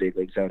the big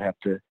leagues, I would have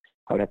to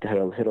hit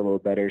a little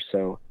better.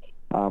 So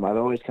I've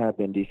always kind of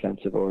been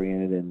defensive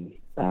oriented,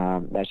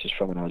 and that's just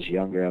from when I was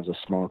younger. I was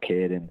a small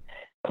kid, and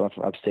coming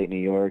from upstate New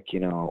York,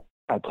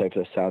 I played for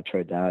the South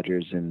Troy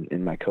Dodgers,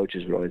 and my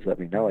coaches would always let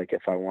me know, like,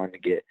 if I wanted to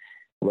get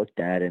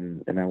looked at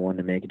and I wanted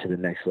to make it to the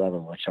next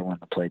level, which I wanted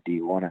to play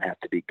D1, I'd have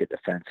to be good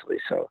defensively.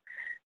 So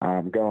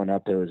growing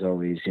up, it was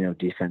always,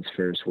 defense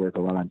first, work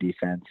a lot on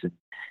defense, and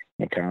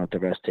kind of let the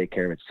rest take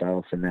care of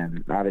itself. And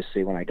then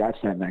obviously when I got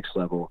to that next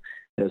level,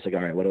 it was like,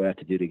 all right, what do I have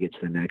to do to get to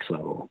the next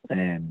level?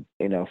 And,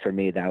 for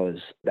me, that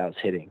was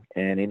hitting.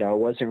 And, it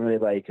wasn't really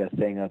like a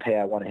thing of, hey,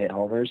 I want to hit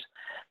homers.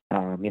 I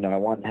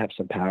wanted to have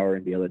some power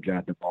and be able to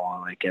drive the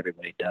ball like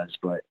everybody does.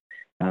 But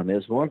it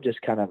was more of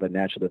just kind of a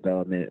natural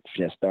development.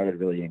 It started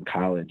really in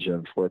college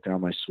of working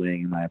on my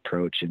swing and my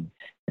approach and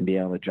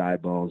being able to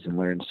drive balls and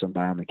learn some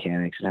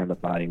biomechanics and how the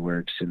body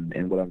works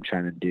and what I'm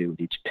trying to do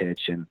with each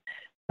pitch. And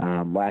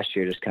last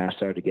year just kind of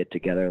started to get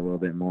together a little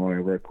bit more.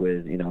 I work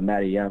with,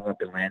 Matty Young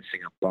up in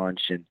Lansing a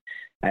bunch, and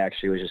I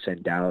actually was just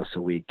in Dallas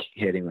a week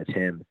hitting with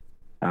him.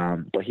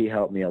 But he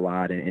helped me a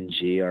lot. And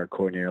G, our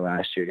coordinator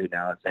last year, who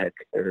now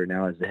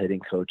is the hitting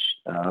coach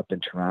up in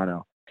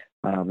Toronto.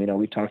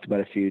 We talked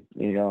about a few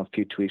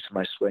tweaks in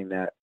my swing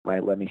that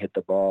might let me hit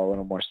the ball a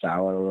little more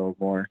solid, a little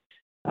more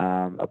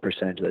a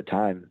percentage of the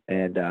time.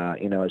 And,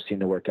 it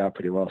seemed to work out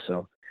pretty well.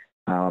 So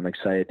I'm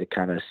excited to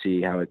kind of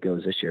see how it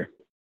goes this year.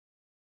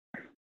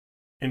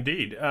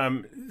 Indeed.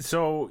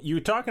 So you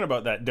talking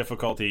about that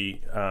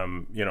difficulty,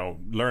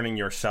 learning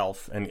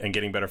yourself and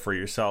getting better for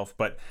yourself.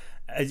 But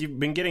as you've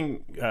been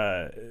getting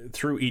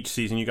through each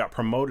season, you got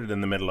promoted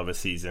in the middle of a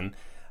season.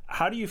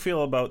 How do you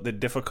feel about the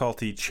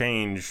difficulty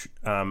change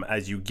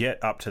as you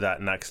get up to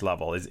that next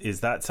level? Is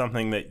that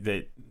something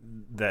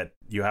that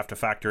you have to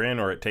factor in,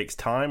 or it takes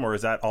time, or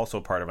is that also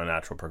part of a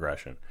natural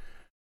progression?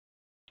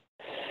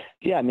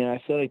 Yeah, I mean,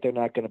 I feel like they're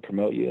not going to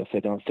promote you if they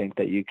don't think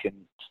that you can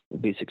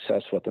be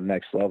successful at the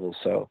next level.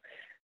 So,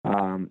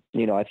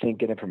 I think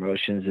getting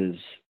promotions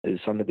is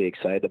something to be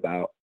excited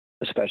about,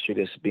 especially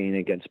just being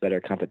against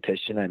better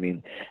competition. I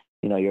mean,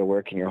 you're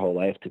working your whole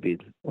life to be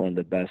one of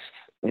the best,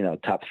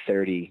 top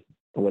 30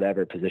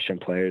 whatever position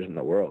players in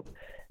the world.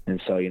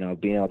 And so,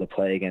 being able to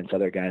play against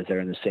other guys that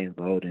are in the same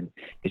boat, and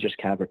it's just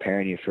kind of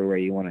preparing you for where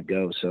you want to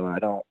go. So I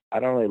don't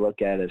really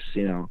look at it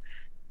as,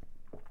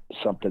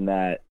 something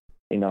that,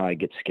 I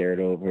get scared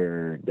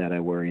over, that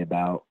I worry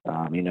about.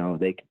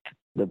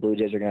 The Blue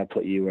Jays are going to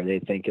put you where they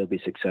think you'll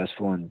be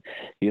successful, and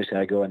you just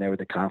got to go in there with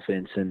the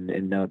confidence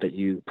and know that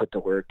you put the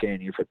work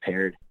in, you're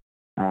prepared.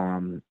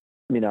 And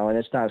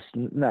it's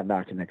not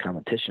knocking the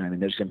competition. I mean,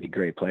 there's going to be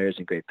great players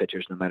and great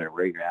pitchers no matter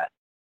where you're at.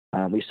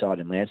 We saw it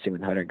in Lansing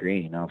with Hunter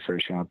Green,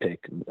 first round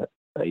pick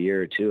a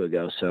year or two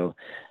ago. So,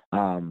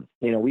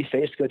 we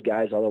faced good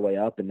guys all the way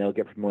up, and they'll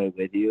get promoted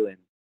with you. And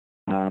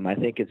I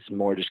think it's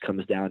more just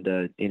comes down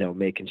to,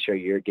 making sure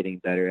you're getting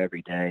better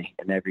every day,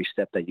 and every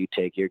step that you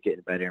take, you're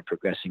getting better and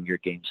progressing your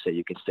game so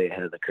you can stay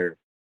ahead of the curve.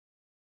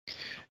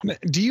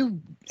 Do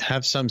you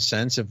have some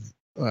sense of,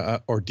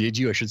 or did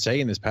you, I should say,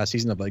 in this past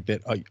season of like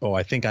that,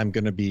 I think I'm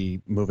going to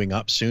be moving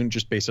up soon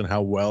just based on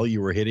how well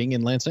you were hitting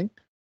in Lansing?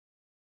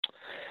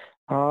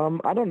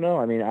 I don't know.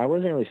 I mean, I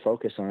wasn't really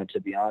focused on it,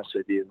 to be honest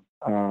with you.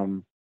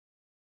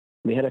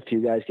 We had a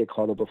few guys get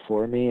called up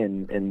before me,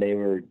 and they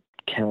were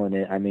killing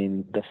it. I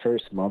mean, the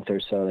first month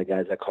or so, the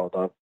guys that called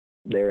up,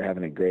 they were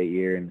having a great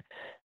year. And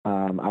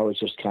I was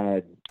just kind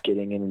of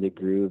getting into the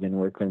groove and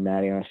working with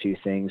Maddie on a few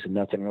things, and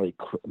nothing really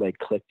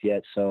clicked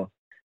yet. So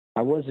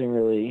I wasn't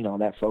really,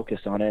 that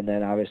focused on it. And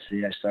then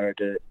obviously I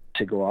started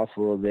to go off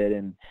a little bit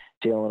and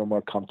feel a little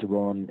more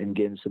comfortable and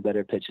getting some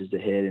better pitches to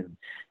hit. And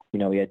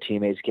we had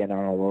teammates getting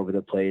on all over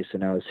the place,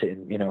 and I was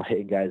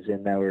hitting guys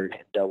in that were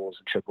hitting doubles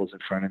and triples in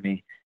front of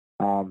me.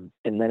 And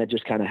then it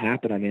just kind of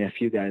happened. I mean, a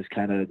few guys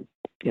kind of,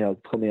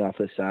 pulled me off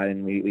the side,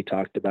 and we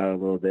talked about it a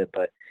little bit,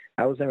 but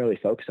I wasn't really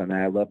focused on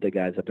that. I loved the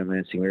guys up in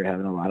Lansing. We were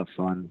having a lot of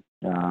fun.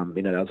 That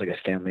was like a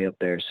family up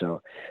there.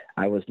 So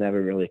I was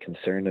never really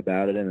concerned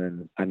about it. And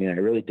then, I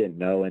really didn't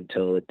know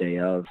until the day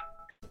of.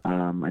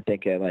 I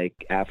think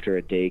after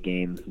a day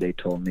game, they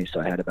told me, so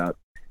I had about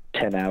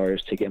 10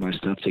 hours to get my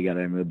stuff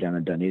together and move down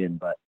to Dunedin.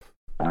 But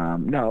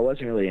no, it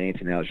wasn't really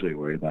anything that I was really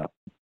worried about.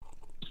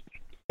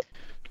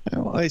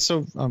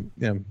 So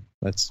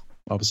that's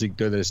obviously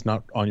good that it's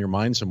not on your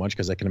mind so much,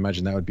 because I can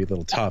imagine that would be a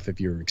little tough if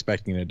you're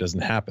expecting it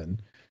doesn't happen.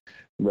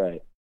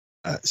 Right.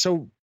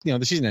 So,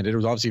 the season ended. It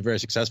was obviously a very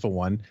successful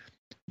one.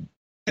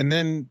 And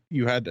then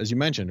you had, as you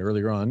mentioned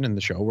earlier on in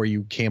the show, where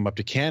you came up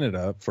to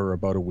Canada for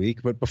about a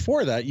week. But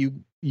before that,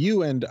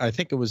 you and I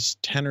think it was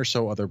 10 or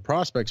so other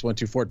prospects went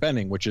to Fort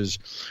Benning, which is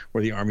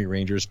where the Army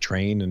Rangers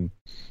train. And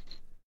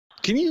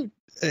can you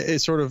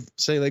sort of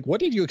say, what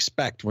did you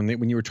expect when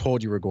you were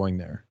told you were going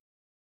there?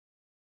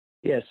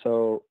 Yeah,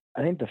 so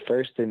I think the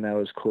first thing that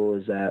was cool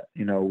is that,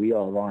 we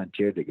all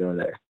volunteered to go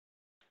there.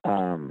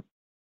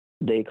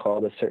 They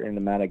called a certain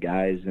amount of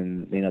guys,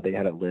 and, they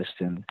had a list,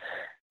 and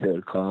they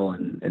would call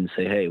and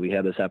say, hey, we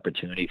have this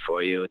opportunity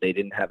for you. They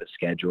didn't have a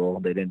schedule.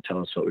 They didn't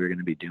tell us what we were going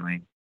to be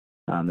doing.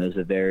 It was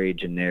a very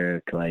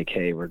generic,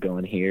 hey, we're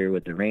going here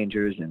with the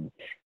Rangers, and,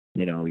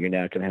 you're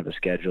not going to have a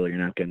schedule. You're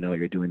not going to know what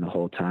you're doing the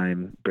whole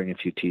time. Bring a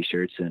few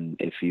T-shirts, and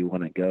if you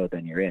want to go,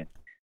 then you're in.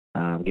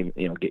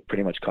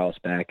 Pretty much call us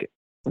back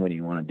when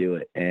you want to do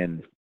it.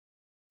 And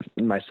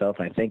myself,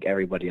 and I think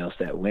everybody else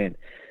that went,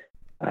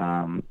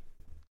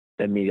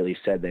 immediately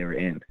said they were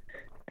in.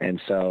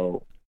 And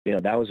so,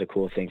 that was a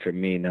cool thing for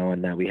me,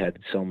 knowing that we had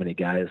so many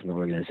guys in the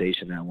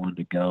organization that wanted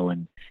to go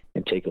and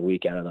take a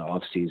week out of the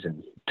off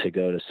season to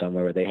go to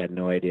somewhere where they had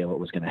no idea what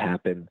was going to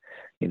happen,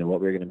 what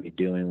we were going to be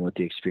doing, what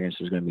the experience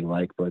was going to be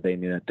like, but they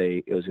knew that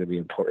it was going to be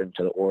important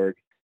to the org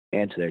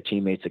and to their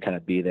teammates to kind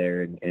of be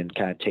there and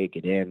kind of take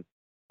it in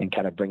and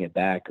kind of bring it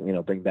back,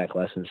 bring back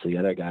lessons to the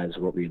other guys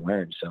of what we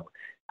learned. So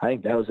I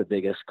think that was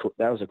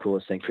the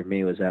coolest thing for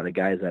me, was that the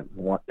guys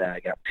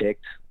that got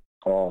picked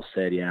all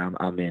said, yeah,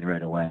 I'm in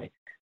right away.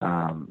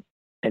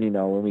 And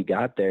when we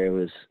got there,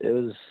 it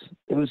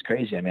was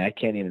crazy. I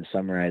can't even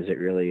summarize it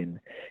really in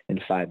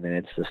 5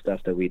 minutes, the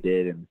stuff that we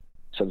did, and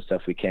some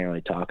stuff we can't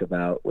really talk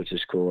about, which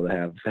is cool to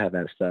have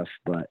that stuff.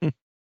 But,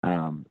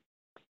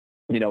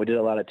 we did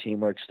a lot of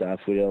teamwork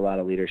stuff. We did a lot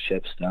of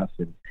leadership stuff.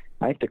 And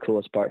I think the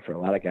coolest part for a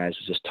lot of guys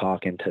was just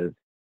talking to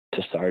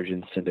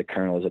sergeants and to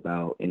colonels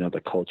about,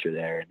 the culture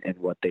there and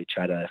what they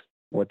try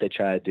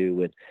to do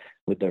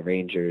with the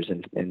Rangers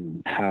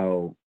and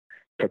how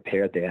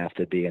prepared they have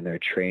to be in their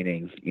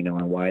training,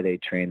 and why they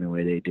train the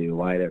way they do,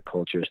 why their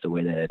culture is the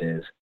way that it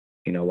is,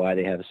 why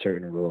they have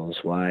certain rules,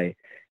 why,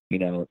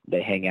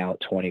 they hang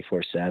out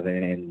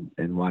 24/7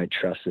 and why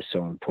trust is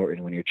so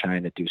important when you're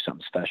trying to do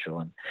something special.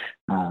 And,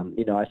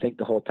 I think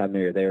the whole time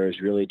they were there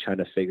is really trying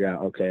to figure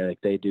out, okay,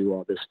 they do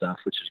all this stuff,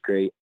 which is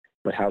great,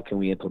 but how can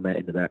we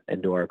implement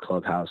into our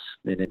clubhouse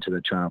and into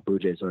the Toronto Blue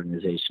Jays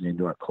organization,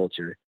 into our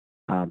culture,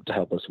 to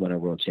help us win a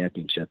world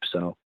championship.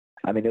 So,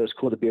 it was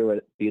cool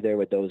to be there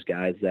with those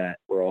guys that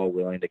were all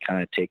willing to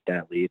kind of take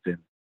that leap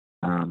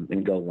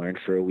and go learn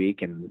for a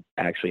week. And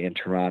actually in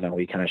Toronto,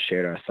 we kind of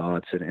shared our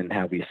thoughts and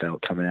how we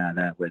felt coming out of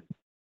that with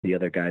the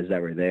other guys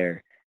that were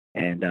there.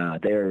 And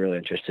they were really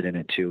interested in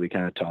it too. We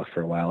kind of talked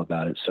for a while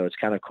about it. So it's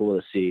kind of cool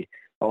to see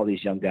all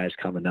these young guys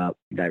coming up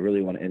that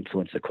really want to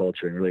influence the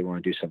culture and really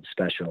want to do something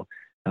special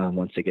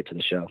once they get to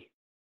the show.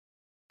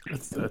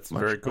 That's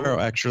very cool.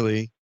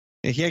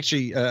 He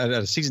actually at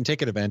a season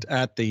ticket event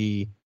at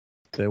the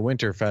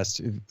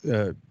Winterfest,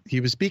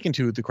 he was speaking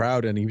to the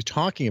crowd, and he was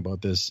talking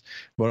about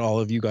all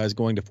of you guys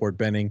going to Fort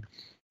Benning.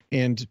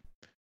 And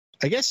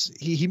I guess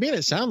he made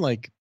it sound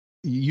like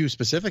you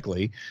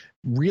specifically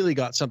really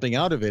got something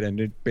out of it.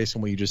 And based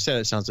on what you just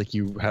said, it sounds like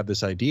you have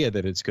this idea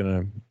that it's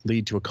going to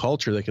lead to a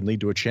culture that can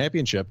lead to a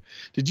championship.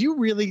 Did you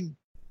really,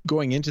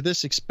 going into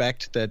this,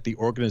 expect that the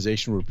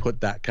organization would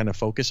put that kind of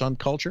focus on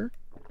culture?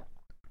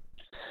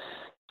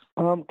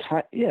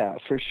 Yeah,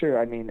 for sure.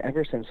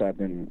 Ever since I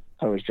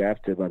was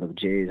drafted by the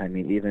Jays,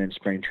 even in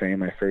spring training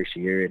my first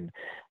year and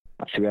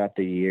throughout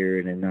the year,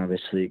 and then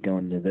obviously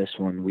going to this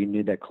one, we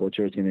knew that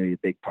culture was going to be a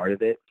big part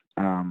of it.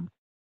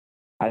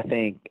 I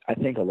think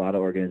a lot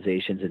of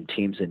organizations and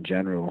teams in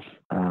general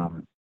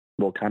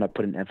will kind of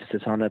put an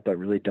emphasis on it, but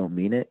really don't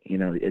mean it.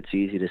 It's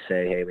easy to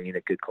say, hey, we need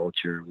a good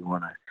culture. We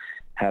want to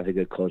have a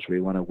good culture.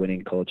 We want a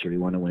winning culture. We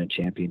want to win a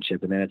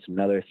championship. And then it's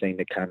another thing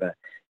to kind of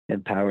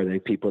empower the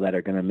people that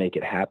are going to make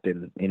it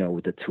happen,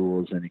 with the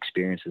tools and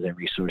experiences and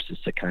resources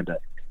to kind of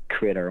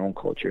create our own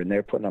culture. And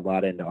they're putting a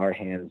lot into our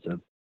hands of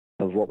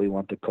what we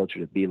want the culture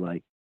to be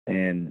like.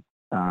 And,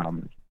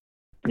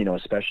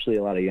 especially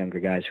a lot of younger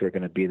guys who are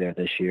going to be there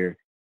this year,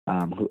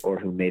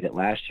 who made it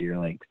last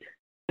year,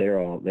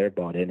 they're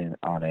bought in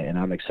on it. And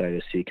I'm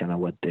excited to see kind of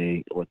what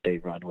they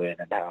run with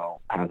and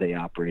how they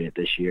operate it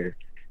this year.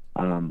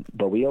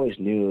 But we always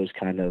knew it was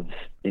kind of,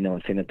 a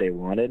thing that they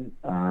wanted.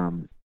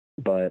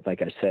 But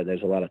like I said,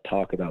 there's a lot of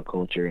talk about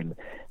culture and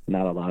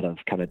not a lot of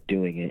kind of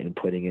doing it and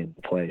putting it in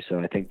play. So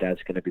I think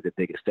that's going to be the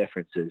biggest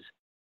difference is,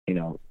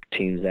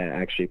 teams that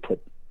actually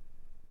put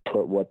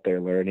what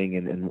they're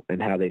learning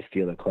and how they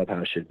feel the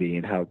clubhouse should be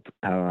and how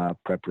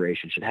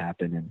preparation should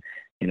happen and,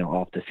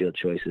 off the field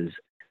choices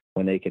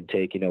when they can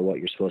take, what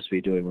you're supposed to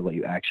be doing with what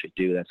you actually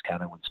do. That's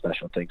kind of when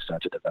special things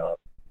start to develop.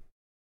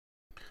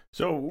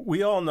 So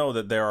we all know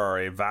that there are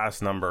a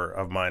vast number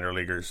of minor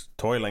leaguers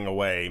toiling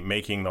away,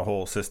 making the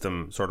whole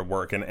system sort of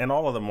work, and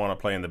all of them want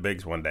to play in the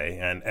bigs one day.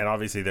 And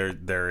obviously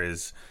there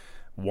is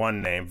one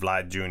name,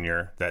 Vlad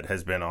Jr., that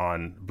has been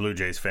on Blue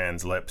Jays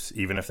fans' lips,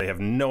 even if they have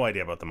no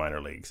idea about the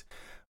minor leagues.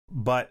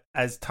 But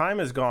as time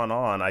has gone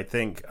on, I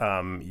think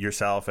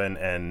yourself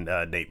and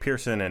Nate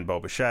Pearson and Bo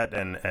Bichette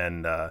and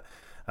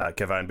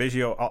Kevin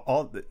Biggio,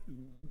 all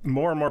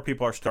more and more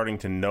people are starting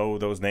to know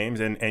those names,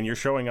 and you're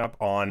showing up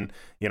on,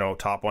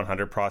 top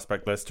 100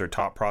 prospect lists or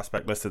top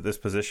prospect lists at this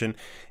position.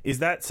 Is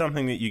that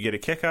something that you get a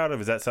kick out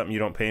of? Is that something you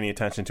don't pay any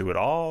attention to at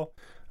all?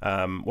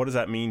 What does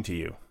that mean to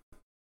you?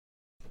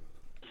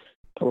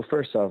 Well,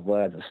 first off,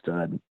 Vlad's a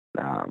stud.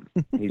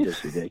 He's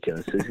just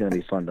ridiculous. It's going to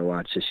be fun to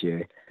watch this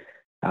year.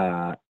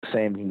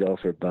 Same can go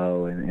for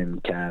Bo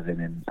and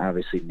Kevin, and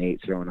obviously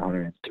Nate throwing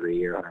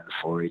 103 or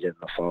 104 he did in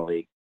the fall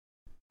league.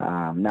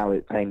 Now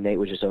I think Nate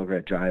was just over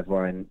at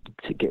Driveline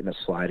to getting a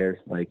slider.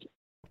 Like,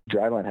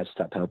 Driveline has to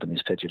stop helping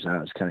these pitchers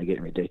out. It's kind of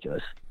getting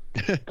ridiculous.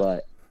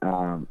 But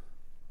I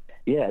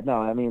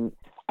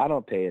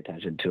don't pay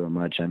attention to him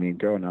much. I mean,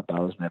 growing up, I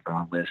was never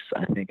on lists.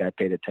 I think I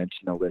paid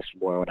attention to lists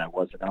more when I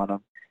wasn't on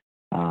them.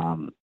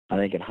 I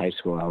think in high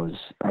school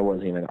I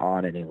wasn't even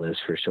on any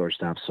list for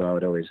shortstop, so I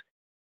would always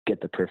get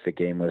the perfect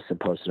game list and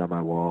post it on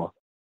my wall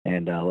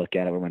and look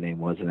at it when my name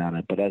wasn't on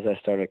it. But as I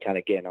started kind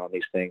of getting on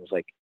these things,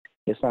 like,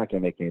 it's not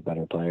going to make me a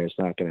better player. It's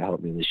not going to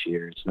help me this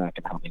year. It's not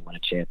going to help me win a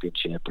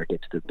championship or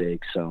get to the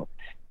big. So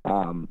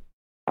I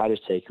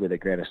just take it with a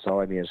grain of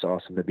salt. I mean, it's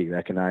awesome to be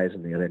recognized,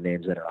 and the other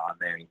names that are on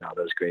there,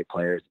 those great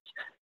players.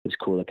 It's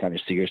cool to kind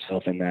of see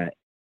yourself in that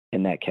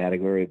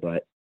category.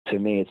 But to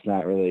me, it's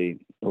not really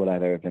what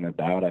I've ever been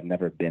about. I've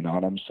never been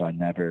on them, so I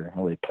never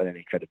really put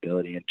any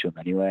credibility into them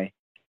anyway.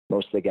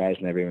 Most of the guys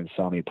never even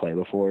saw me play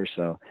before.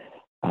 So,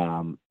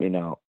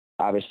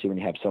 obviously when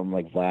you have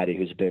someone like Vladdy,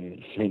 who's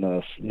been,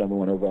 number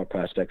one overall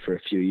prospect for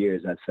a few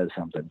years, that says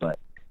something. But,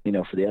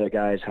 for the other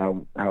guys,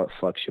 how it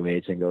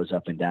fluctuates and goes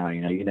up and down,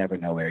 you never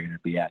know where you're going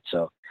to be at.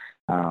 So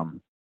I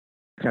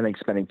think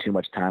spending too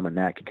much time on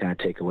that can kind of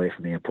take away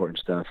from the important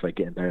stuff, like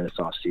getting better this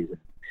off season,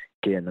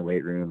 getting in the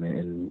weight room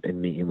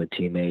and meeting with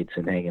teammates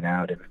and hanging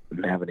out and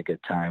having a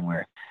good time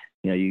where,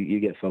 you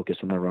get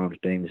focused on the wrong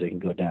things, it can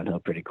go downhill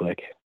pretty quick.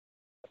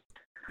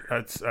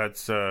 That's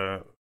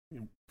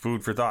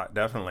food for thought,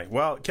 definitely.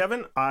 Well,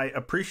 Kevin, I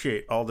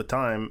appreciate all the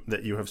time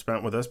that you have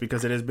spent with us,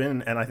 because it has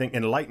been, and I think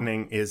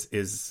enlightening is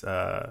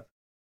the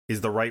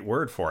right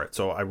word for it.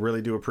 So I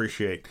really do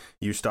appreciate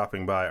you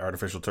stopping by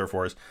Artificial Turf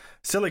Wars.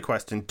 Silly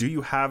question: do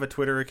you have a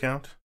Twitter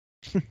account?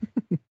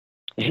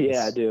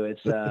 Yeah, I do.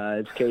 It's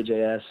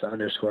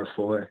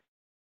KJS_4.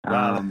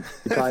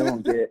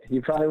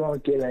 You probably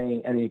won't get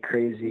any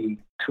crazy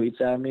tweets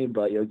at me,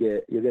 but you'll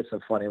get some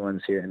funny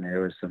ones here and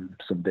there with some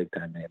big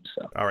time names.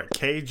 So all right,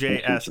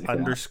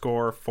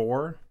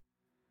 KJS_4.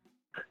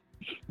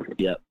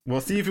 Yep.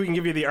 We'll see if we can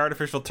give you the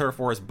Artificial Turf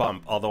Wars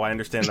bump, although I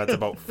understand that's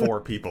about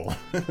 4 people.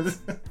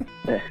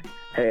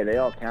 Hey, they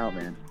all count,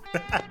 man.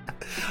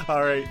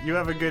 All right, you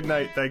have a good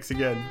night. Thanks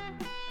again.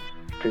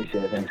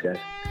 Appreciate it. Thanks, guys.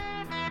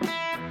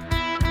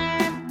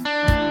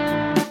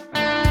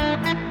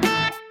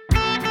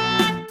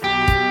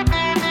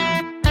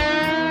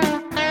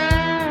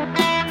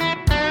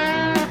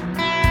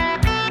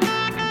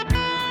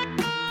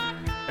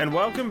 And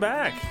welcome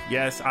back.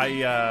 Yes,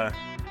 I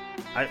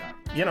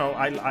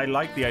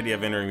like the idea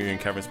of interviewing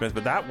Kevin Smith,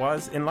 but that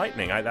was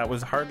enlightening. That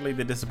was hardly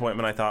the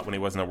disappointment I thought when he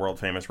wasn't a world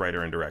famous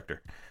writer and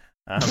director.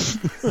 You're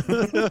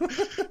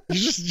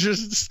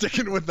just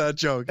sticking with that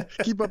joke.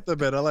 Keep up the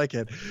bit. I like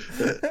it.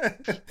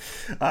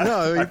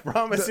 I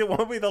promise it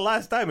won't be the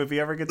last time if he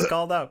ever gets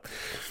called up.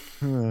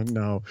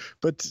 No,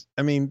 but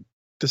I mean,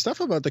 the stuff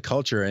about the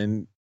culture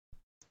and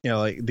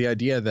like the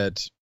idea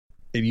that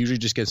it usually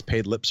just gets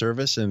paid lip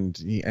service, and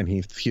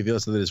he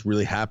feels that it's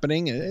really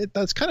happening.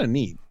 That's kind of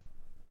neat.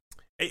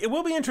 It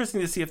will be interesting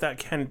to see if that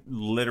can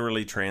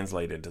literally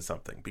translate into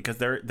something, because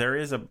there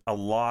is a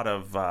lot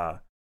of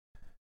the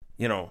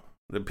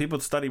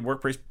people study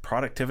workplace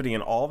productivity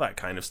and all that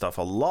kind of stuff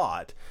a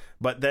lot,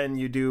 but then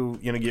you do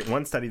get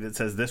one study that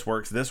says this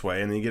works this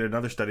way, and then you get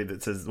another study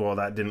that says, well,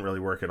 that didn't really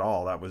work at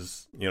all. That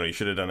was you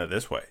should have done it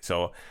this way.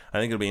 So I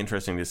think it'll be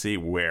interesting to see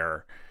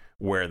where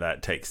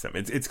that takes them.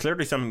 It's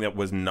clearly something that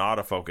was not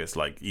a focus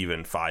like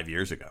even 5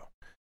 years ago.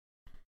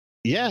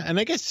 Yeah, and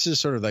I guess this is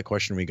sort of that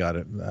question we got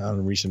on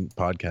a recent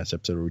podcast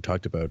episode where we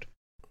talked about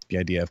the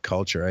idea of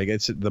culture. I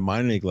guess at the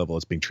minor league level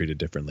it's being treated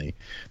differently.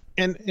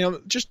 And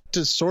just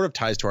to sort of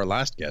ties to our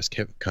last guest,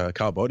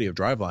 Kyle Bodie of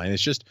Driveline,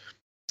 it's just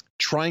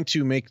trying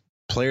to make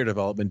player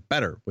development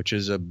better, which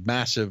is a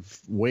massive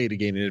way to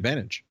gain an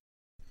advantage.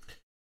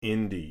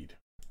 Indeed.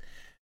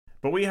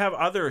 But we have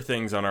other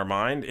things on our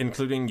mind,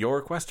 including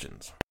your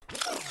questions.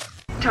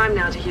 Time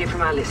now to hear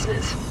from our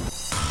listeners.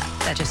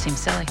 That just seems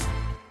silly.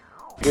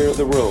 Here are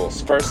the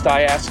rules. First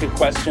I ask a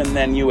question,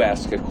 then you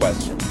ask a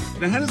question.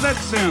 Now, how does that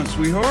sound,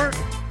 sweetheart?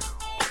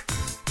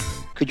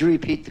 Could you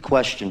repeat the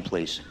question,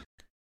 please?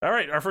 All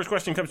right, our first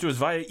question comes to us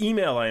via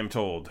email, I am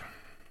told.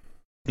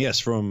 Yes,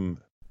 from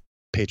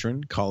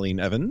patron Colleen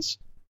Evans.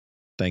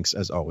 Thanks,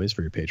 as always,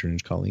 for your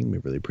patronage, Colleen. We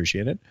really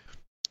appreciate it.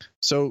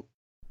 So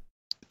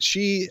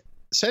she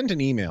sent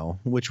an email,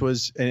 which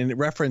was, and it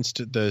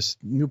referenced this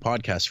new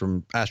podcast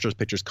from Astros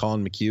pitchers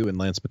Colin McHugh and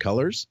Lance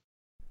McCullers,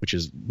 which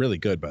is really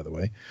good, by the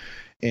way.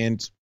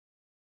 And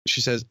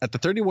she says, at the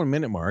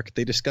 31-minute mark,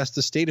 they discussed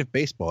the state of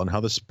baseball and how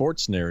the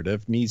sports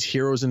narrative needs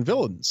heroes and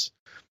villains.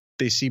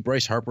 They see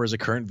Bryce Harper as a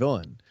current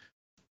villain.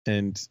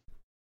 And,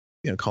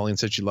 Colleen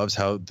said she loves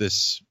how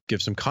this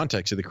gives some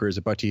context to the careers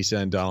of Bautista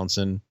and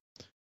Donaldson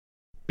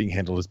being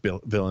handled as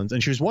villains.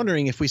 And she was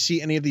wondering if we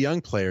see any of the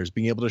young players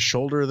being able to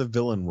shoulder the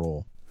villain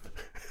role.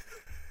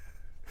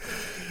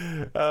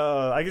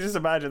 I can just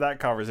imagine that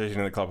conversation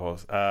in the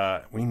clubhouse.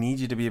 We need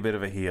you to be a bit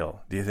of a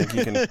heel. Do you think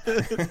you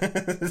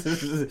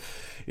can?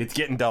 It's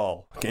getting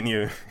dull. Can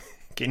you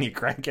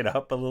crank it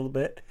up a little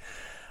bit?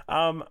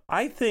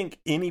 I think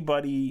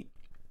anybody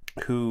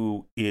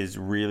who is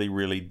really,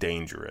 really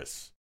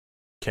dangerous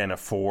can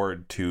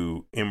afford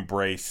to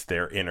embrace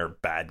their inner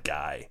bad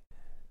guy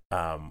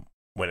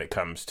when it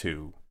comes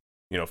to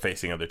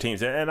facing other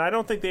teams. And I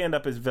don't think they end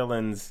up as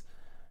villains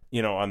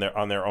on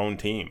their own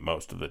team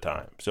most of the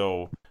time.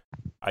 So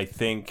I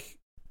think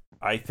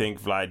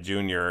Vlad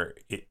Jr.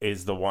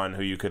 is the one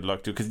who you could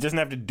look to, because he doesn't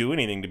have to do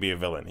anything to be a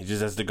villain. He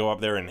just has to go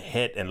up there and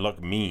hit and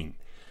look mean.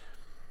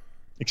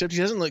 Except he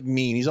doesn't look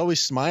mean. He's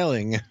always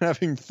smiling and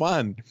having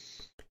fun.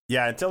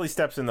 Yeah, until he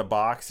steps in the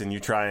box and you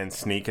try and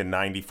sneak a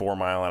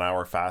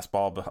 94-mile-an-hour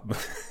fastball.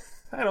 But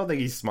I don't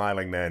think he's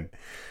smiling then.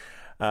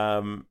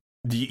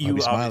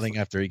 He's smiling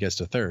after he gets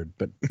to third.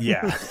 But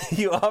yeah,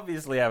 you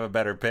obviously have a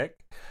better pick.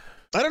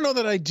 I don't know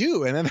that I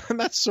do. And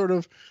that's sort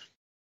of,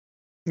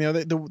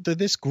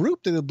 this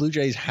group that the Blue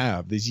Jays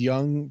have, these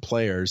young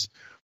players,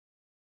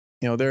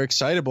 they're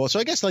excitable. So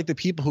I guess like the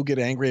people who get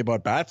angry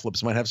about bat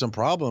flips might have some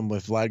problem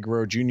with Vlad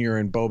Guerrero Jr.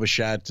 and Bo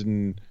Bichette,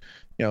 and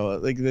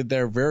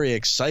they're very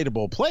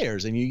excitable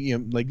players. And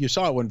you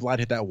saw when Vlad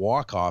hit that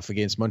walk-off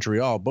against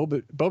Montreal, Bo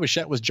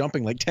Bichette was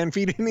jumping like 10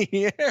 feet in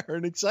the air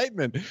in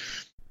excitement.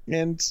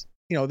 And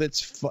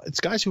it's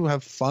guys who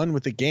have fun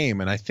with the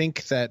game. And I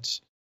think that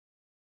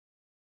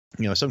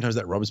sometimes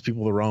that rubs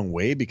people the wrong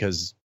way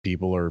because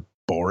people are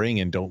boring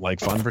and don't like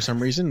fun for some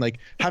reason. Like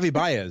Javi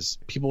Baez,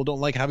 people don't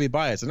like Javi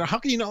Baez. And how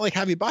can you not like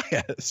Javi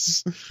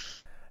Baez?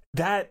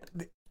 That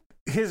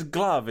his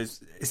glove is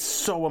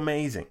so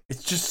amazing.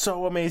 It's just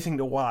so amazing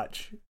to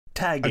watch.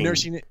 Tagging. I've never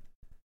seen it.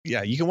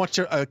 Yeah, you can watch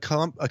a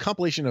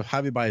compilation of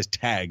Javi Baez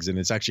tags, and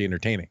it's actually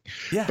entertaining.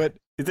 Yeah, but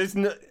there's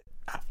no.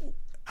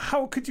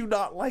 How could you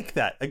not like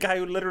that? A guy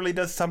who literally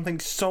does something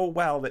so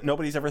well that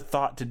nobody's ever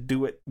thought to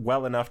do it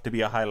well enough to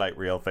be a highlight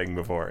reel thing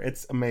before.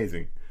 It's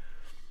amazing.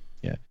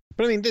 Yeah.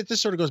 But I mean, this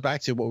sort of goes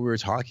back to what we were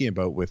talking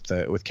about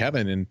with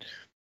Kevin and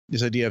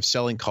this idea of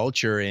selling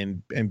culture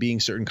and being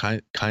certain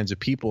kinds of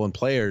people and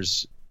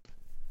players,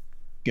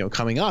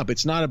 coming up.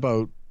 It's not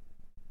about,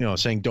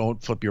 saying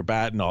don't flip your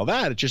bat and all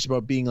that. It's just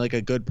about being like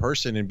a good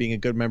person and being a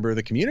good member of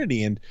the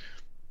community. And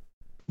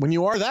when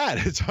you are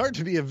that, it's hard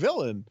to be a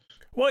villain.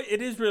 Well,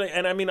 it is really,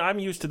 and I mean, I'm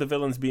used to the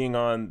villains being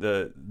on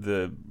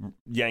the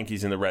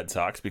Yankees and the Red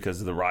Sox because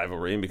of the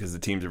rivalry and because the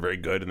teams are very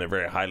good and they're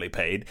very highly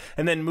paid.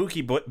 And then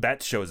Mookie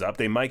Betts shows up.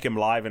 They mic him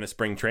live in a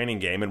spring training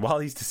game, and while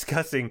he's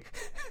discussing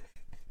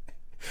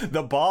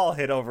the ball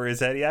hit over his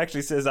head, he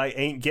actually says, "I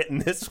ain't getting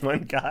this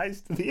one,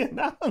 guys," to the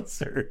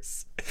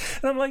announcers.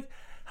 And I'm like,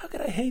 how could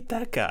I hate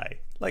that guy?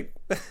 Like,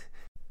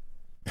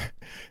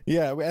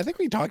 yeah, I think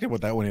we talked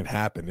about that when it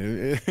happened.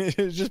 It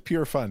was just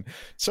pure fun.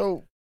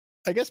 So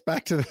I guess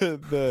back to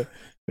the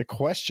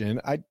question,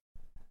 I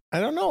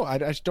don't know. I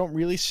just don't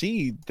really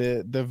see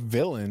the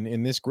villain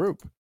in this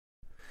group.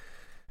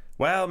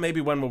 Well,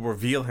 maybe one will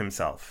reveal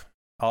himself.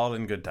 All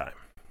in good time.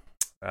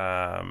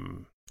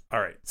 All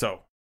right.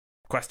 So,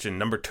 question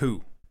number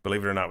 2.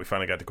 Believe it or not, we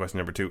finally got to question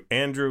number 2.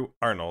 Andrew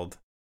Arnold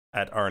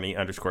at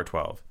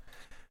Arnie_12.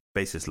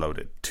 Bases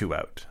loaded. 2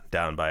 out.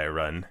 Down by a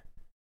run.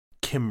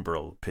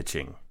 Kimbrel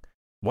pitching.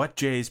 What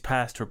Jays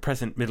past or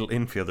present middle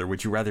infielder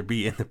would you rather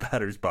be in the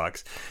batter's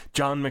box?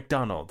 John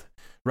McDonald,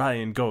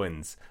 Ryan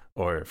Goins,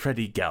 or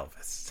Freddie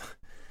Galvis?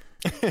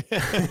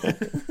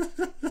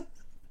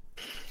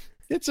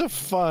 It's a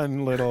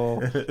fun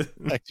little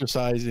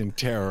exercise in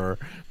terror.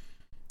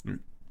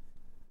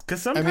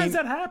 Because sometimes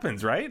that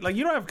happens, right? Like,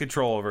 you don't have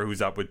control over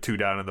who's up with 2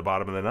 down at the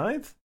bottom of the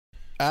 9th.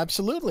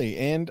 Absolutely.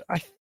 And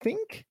I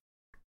think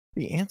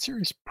the answer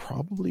is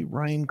probably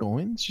Ryan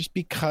Goins, just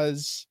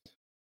because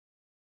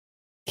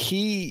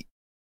he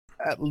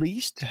at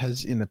least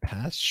has in the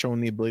past shown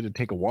the ability to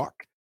take a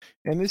walk.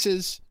 And this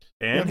is...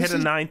 And hit a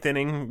 9th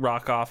inning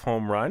rock-off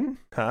home run,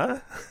 huh?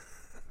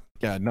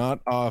 Yeah, not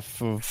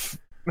off of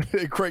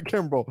Craig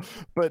Kimbrell,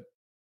 but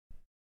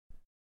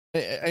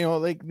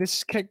like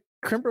this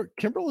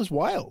Kimbrell is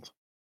wild.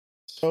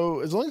 So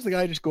as long as the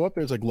guy just go up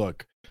there, it's like,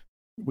 look,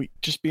 we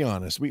just be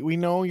honest. We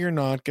know you're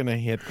not gonna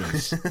hit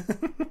this.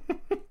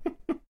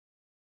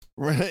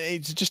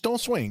 Right? Just don't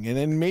swing, and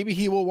then maybe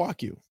he will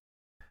walk you.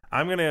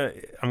 I'm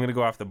gonna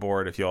go off the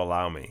board if you'll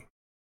allow me.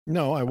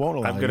 No, I won't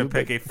allow you. I'm gonna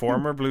pick a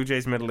former Blue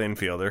Jays middle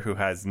infielder who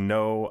has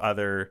no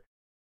other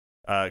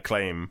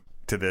claim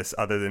to this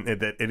other than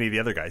that any of the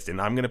other guys didn't.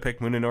 I'm gonna pick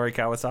Munenori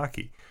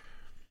Kawasaki.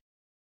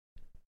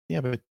 Yeah,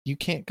 but you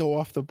can't go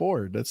off the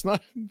board. It's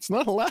not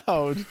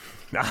allowed.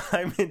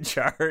 I'm in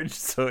charge,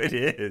 so it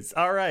is.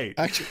 All right.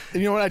 Actually,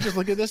 you know what? I just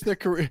look at this. Their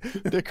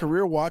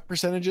career walk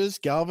percentages: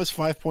 Galvis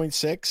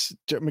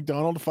 5.6,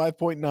 McDonald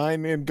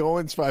 5.9, and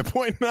Goins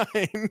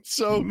 5.9.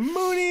 So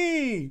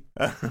Mooney.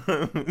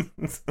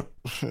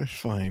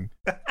 Fine.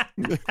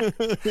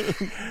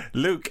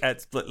 Luke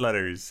at Split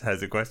Letters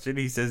has a question.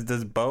 He says,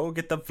 "Does Bo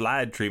get the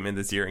Vlad treatment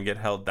this year and get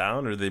held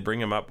down, or do they bring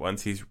him up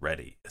once he's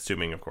ready?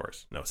 Assuming, of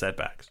course, no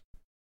setbacks."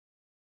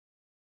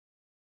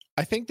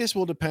 I think this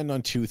will depend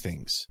on two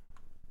things.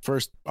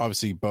 First,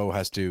 obviously, Bo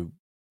has to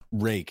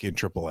rake in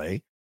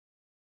AAA.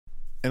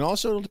 And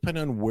also, it'll depend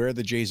on where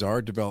the Jays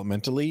are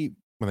developmentally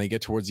when they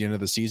get towards the end of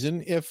the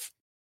season. If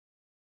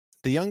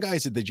the young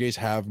guys that the Jays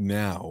have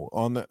now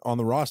on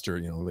the roster,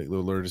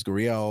 Lourdes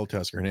Gurriel,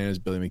 Teoscar Hernandez,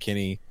 Billy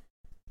McKinney,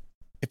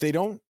 if they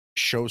don't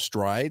show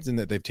strides and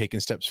that they've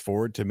taken steps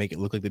forward to make it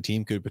look like the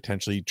team could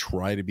potentially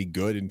try to be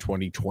good in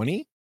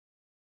 2020,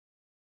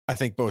 I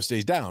think Bo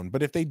stays down.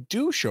 But if they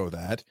do show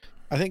that,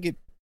 I think it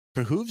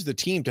behooves the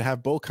team to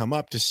have Bo come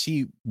up to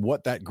see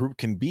what that group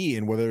can be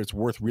and whether it's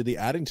worth really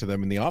adding to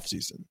them in the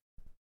offseason.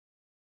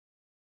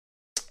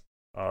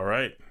 All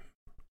right.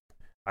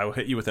 I will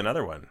hit you with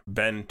another one.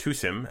 Ben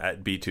Tusim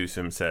at B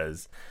Tusim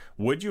says,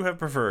 "Would you have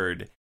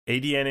preferred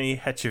Adriani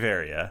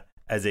Hechavarria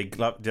as a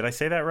glove?" Did I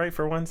say that right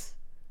for once?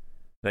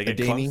 Did I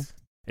get close?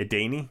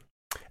 Adani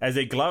as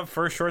a glove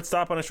first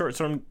shortstop on a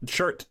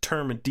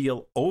short-term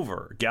deal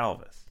over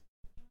Galvis.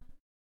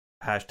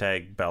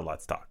 Hashtag Bell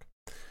Let's Talk.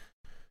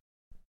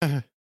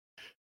 I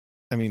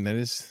mean,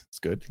 it's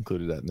good.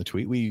 Included that in the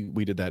tweet.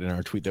 We did that in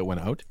our tweet that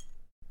went out.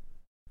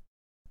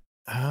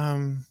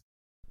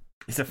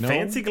 It's a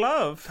fancy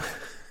glove.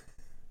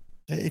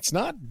 It's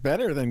not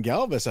better than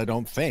Galvis, I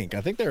don't think.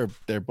 I think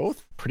they're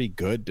both pretty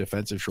good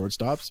defensive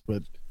shortstops,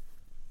 but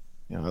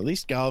at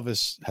least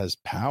Galvis has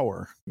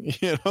power.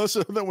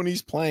 So that when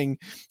he's playing,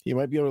 he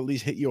might be able to at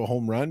least hit you a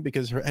home run,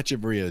 because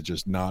Hechavarria is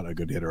just not a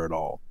good hitter at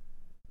all.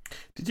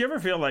 Did you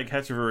ever feel like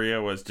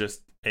Hechavarria was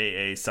just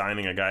AA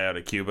signing a guy out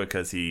of Cuba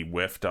because he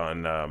whiffed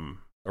on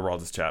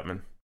Aroldis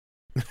Chapman?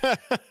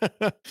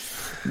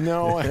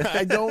 No,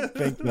 I don't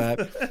think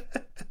that.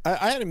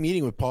 I had a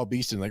meeting with Paul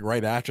Beeston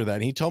right after that,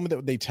 and he told me that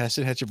when they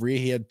tested Hechavarria,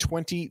 he had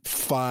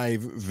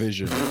 25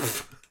 vision.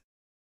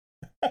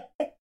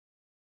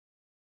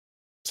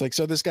 It's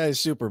so this guy is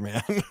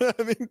Superman.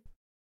 I mean,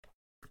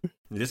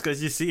 just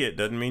because you see it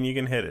doesn't mean you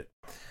can hit it.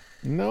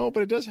 No,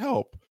 but it does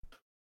help.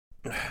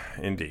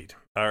 Indeed.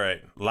 All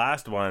right,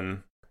 last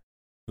one.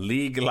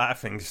 League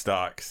Laughing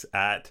Stocks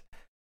at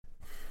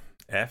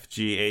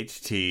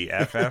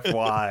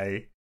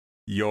FGHTFFY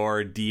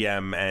your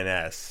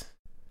DMNS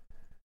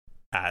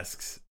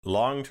asks,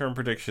 long-term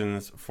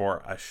predictions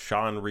for a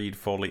Sean Reed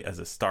Foley as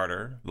a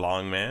starter.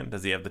 Long man,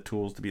 does he have the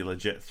tools to be a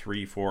legit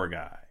 3-4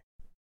 guy?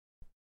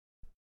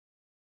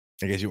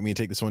 I guess you want me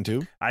to take this one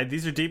too?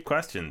 These are deep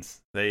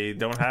questions. They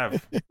don't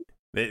have...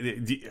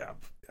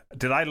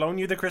 Did I loan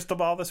you the crystal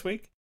ball this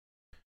week?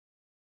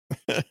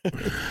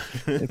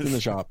 It's in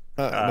the shop.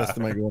 That's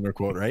the Mike Warner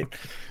quote, right?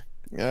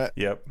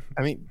 Yep.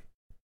 I mean,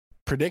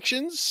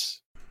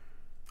 predictions?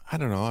 I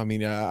don't know. I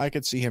mean, I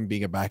could see him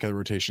being a back of the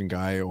rotation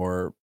guy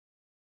or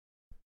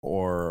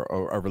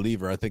a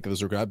reliever. I think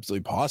those are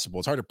absolutely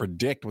possible. It's hard to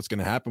predict what's going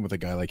to happen with a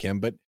guy like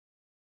him, but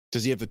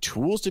does he have the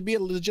tools to be a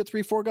legit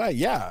 3-4 guy?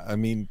 Yeah. I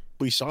mean,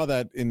 we saw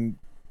that in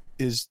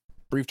his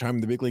brief time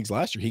in the big leagues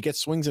last year. He gets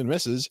swings and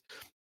misses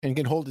and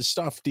can hold his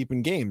stuff deep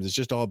in games. It's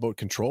just all about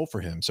control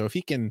for him. So if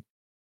he can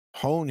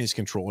hone his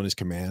control and his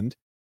command,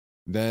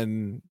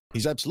 then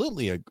he's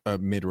absolutely a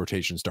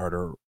mid-rotation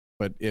starter.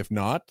 But if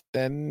not,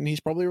 then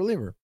he's probably a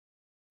reliever.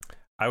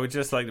 I would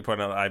just like to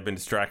point out I've been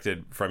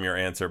distracted from your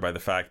answer by the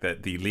fact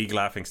that the League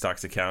Laughing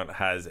Stocks account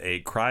has a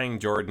crying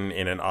Jordan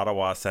in an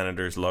Ottawa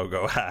Senators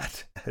logo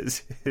hat as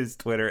his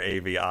Twitter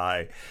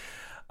AVI,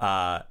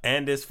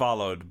 and is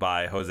followed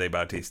by Jose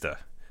Bautista.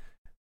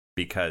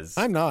 Because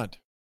I'm not.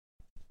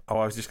 Oh,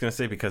 I was just going to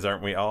say, because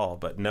aren't we all?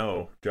 But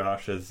no,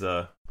 Josh has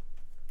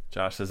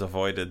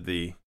avoided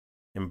the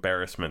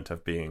embarrassment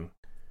of being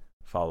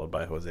followed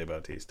by Jose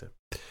Bautista.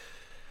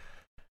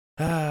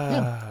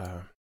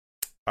 Yeah.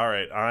 All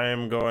right, I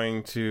am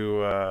going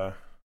to...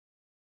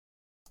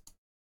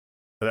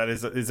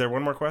 Is there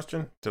one more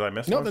question? Did I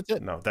miss one? No, that's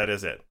it. No, that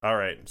is it. All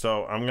right,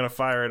 so I'm going to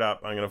fire it up.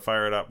 I'm going to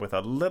fire it up with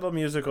a little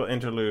musical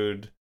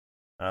interlude,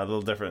 a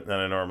little different than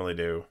I normally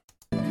do.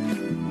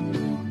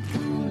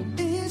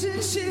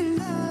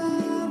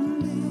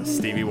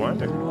 Stevie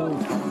Wonder.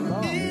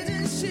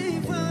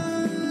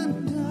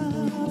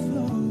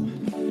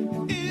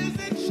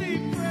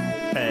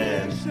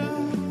 And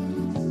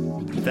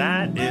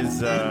that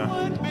is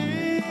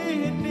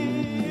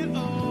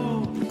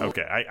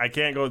okay. I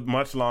can't go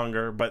much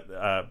longer, but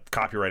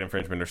copyright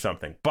infringement or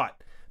something.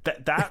 But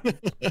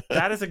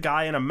that is a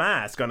guy in a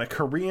mask on a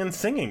Korean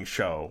singing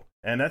show,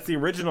 and that's the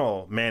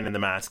original Man in the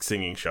Mask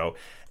singing show.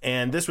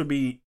 And this would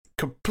be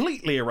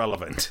completely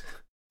irrelevant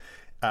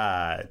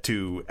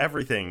to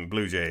everything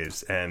Blue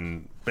Jays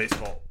and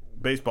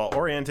baseball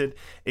oriented,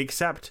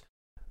 except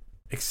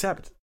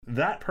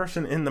that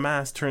person in the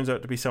mask turns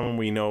out to be someone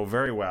we know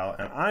very well,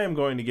 and I am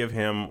going to give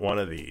him one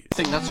of these. I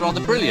think that's rather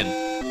brilliant.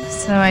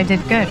 So I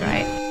did good,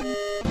 right?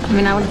 I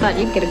mean, I would have thought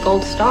you'd get a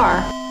gold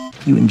star.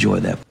 You enjoy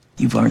that.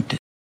 You've earned it.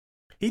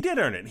 He did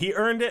earn it. He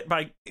earned it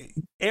by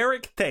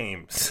Eric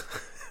Thames.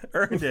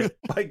 Earned it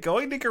by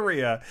going to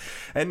Korea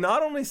and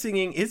not only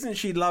singing Isn't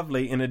She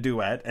Lovely in a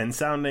duet and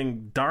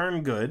sounding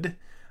darn good,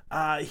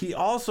 he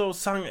also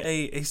sung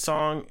a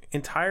song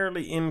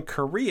entirely in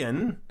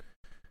Korean,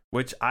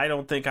 which I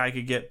don't think I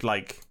could get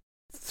like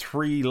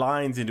 3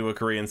 lines into a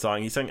Korean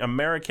song. He sang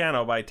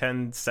Americano by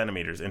 10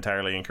 centimeters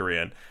entirely in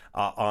Korean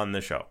on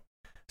the show.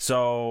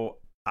 So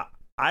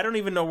I don't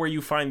even know where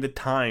you find the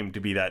time to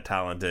be that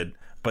talented,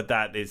 but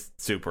that is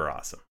super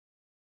awesome.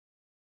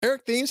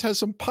 Eric Thames has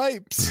some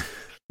pipes.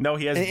 No,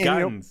 he has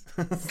guns.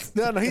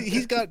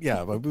 He's got,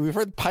 we've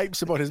heard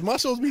pipes about his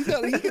muscles,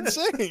 but he can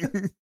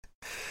sing.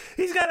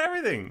 He's got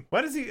everything.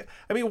 What is he?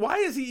 I mean, why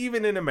is he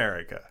even in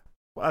America?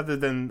 Other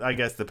than, I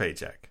guess, the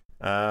paycheck.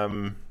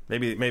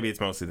 Maybe it's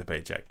mostly the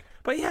paycheck.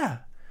 But yeah.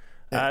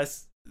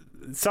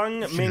 Sung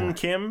Min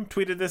Kim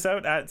tweeted this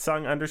out at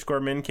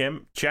Sung_Min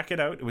Kim. Check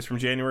it out. It was from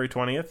January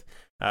 20th.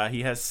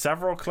 He has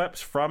several clips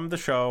from the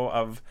show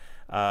of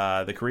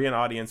the Korean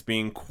audience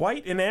being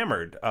quite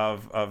enamored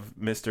of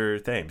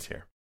Mr. Thames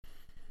here.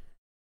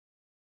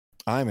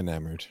 I'm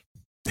enamored.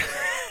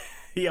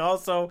 He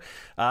also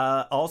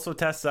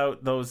tests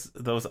out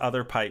those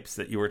other pipes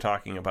that you were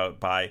talking about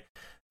by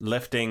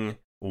lifting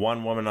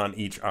one woman on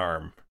each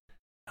arm,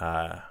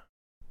 and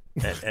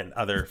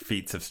other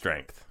feats of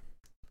strength.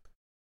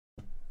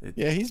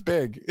 He's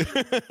big.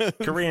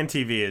 Korean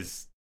TV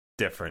is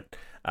different,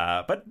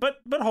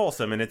 but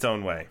wholesome in its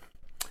own way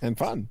and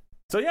fun.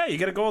 So yeah, you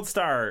get a gold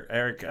star,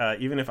 Eric.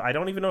 Even if I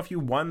don't even know if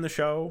you won the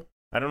show,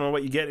 I don't know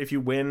what you get if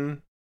you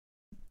win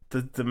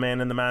the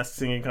Man in the Mask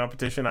singing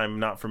competition. I'm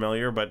not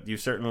familiar, but you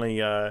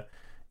certainly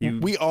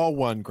we all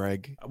won,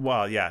 Greg.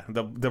 Well, yeah,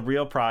 the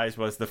real prize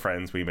was the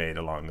friends we made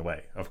along the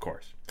way, of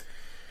course.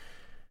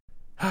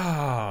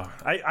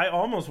 I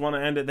almost want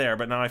to end it there,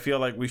 but now I feel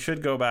like we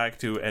should go back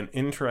to an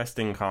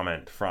interesting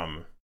comment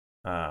from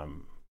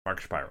Mark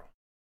Shapiro.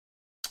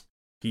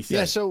 He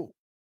said,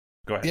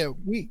 go ahead. Yeah,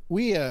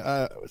 we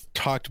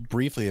talked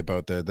briefly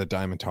about the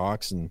Diamond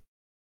Talks, and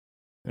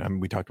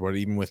we talked about it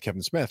even with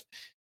Kevin Smith.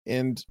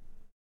 And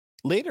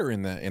later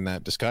in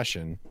that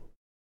discussion,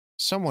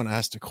 someone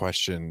asked a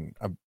question.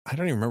 I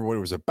don't even remember what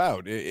it was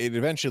about. It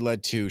eventually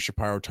led to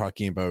Shapiro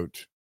talking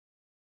about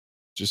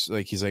just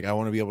like, he's like, I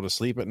want to be able to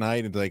sleep at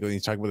night, and like when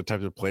he's talking about the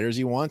types of players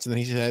he wants, and then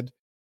he said,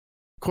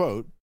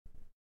 "Quote: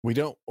 We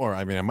don't," or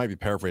I mean, I might be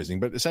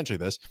paraphrasing, but essentially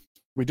this.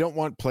 We don't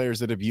want players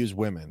that abuse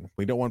women.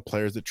 We don't want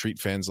players that treat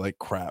fans like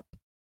crap.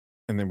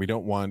 And then we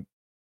don't want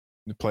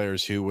the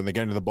players who, when they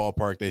get into the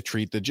ballpark, they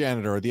treat the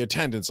janitor or the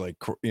attendants like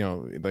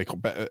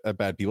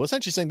bad people.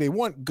 Essentially saying they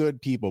want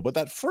good people. But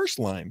that first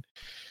line,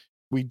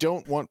 we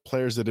don't want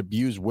players that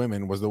abuse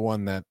women, was the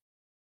one that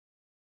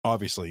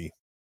obviously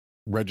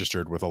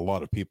registered with a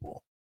lot of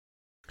people.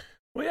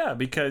 Well, yeah,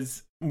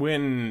 because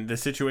when the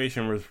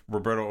situation with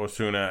Roberto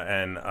Osuna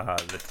and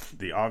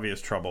the obvious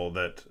trouble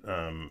that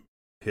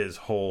his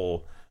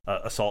whole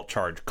assault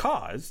charge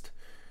caused,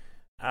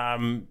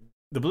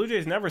 the Blue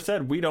Jays never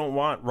said we don't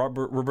want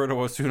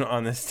Roberto Osuna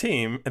on this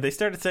team. And they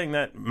started saying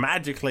that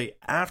magically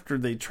after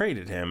they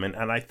traded him.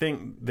 And I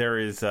think there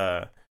is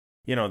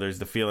there's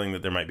the feeling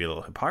that there might be a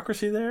little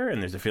hypocrisy there,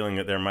 and there's a feeling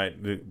that there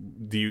might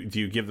do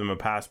you give them a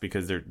pass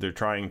because they're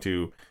trying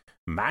to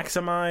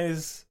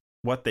maximize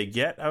what they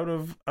get out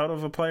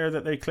of a player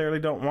that they clearly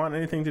don't want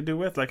anything to do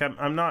with. Like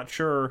I'm not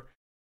sure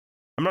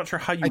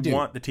how you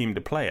want the team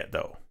to play it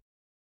though.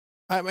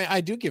 I mean,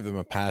 I do give them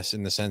a pass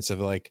in the sense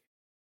of like,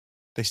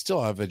 they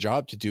still have a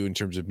job to do in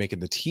terms of making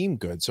the team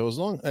good. So as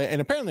long,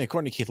 and apparently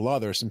according to Keith Law,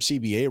 there are some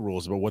CBA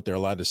rules about what they're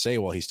allowed to say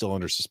while he's still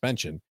under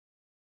suspension.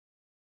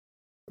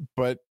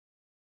 But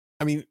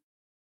I mean,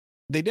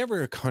 they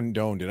never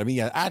condoned it. I mean,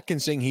 yeah,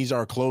 Atkins saying he's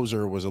our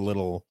closer was a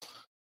little,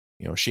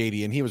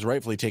 shady, and he was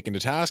rightfully taken to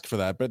task for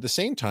that. But at the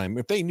same time,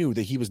 if they knew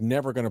that he was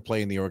never going to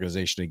play in the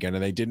organization again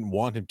and they didn't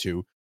want him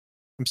to,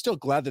 I'm still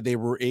glad that they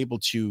were able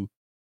to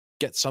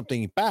get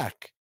something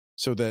back.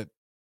 So that,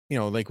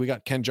 like we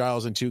got Ken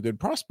Giles and 2 good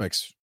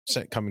prospects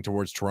coming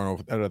towards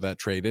Toronto out of that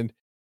trade. And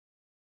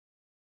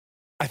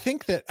I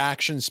think that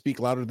actions speak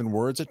louder than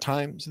words at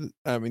times.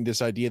 I mean,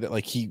 this idea that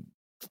like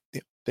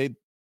they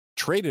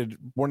traded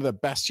one of the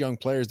best young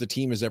players the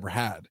team has ever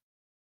had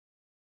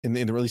in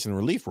the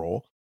relief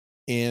role.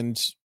 And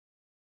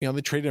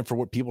they traded him for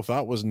what people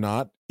thought was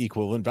not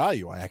equivalent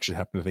value. I actually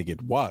happen to think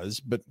it was,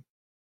 but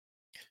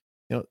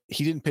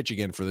he didn't pitch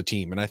again for the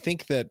team. And I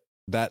think that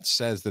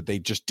says that they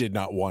just did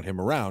not want him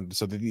around.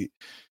 So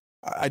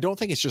I don't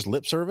think it's just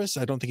lip service.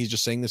 I don't think he's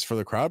just saying this for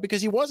the crowd,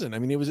 because he wasn't. I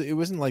mean, it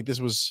wasn't like this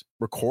was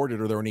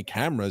recorded or there were any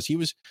cameras. He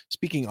was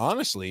speaking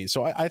honestly.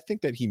 So I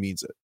think that he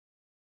means it.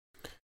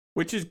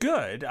 Which is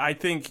good. I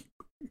think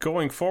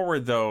going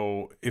forward,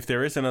 though, if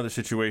there is another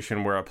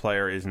situation where a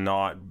player is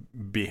not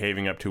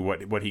behaving up to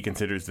what he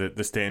considers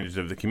the standards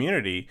of the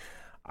community,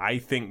 I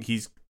think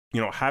he's,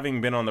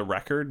 having been on the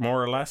record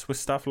more or less with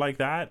stuff like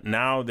that,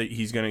 now that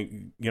he's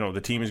going to,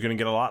 the team is going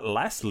to get a lot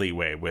less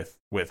leeway with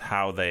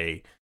how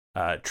they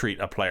treat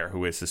a player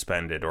who is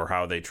suspended, or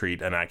how they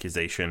treat an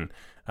accusation,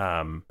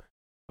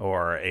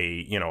 or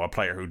a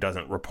player who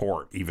doesn't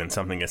report even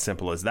something as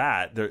simple as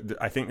that.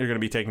 I think they're going to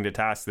be taken to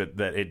task that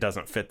it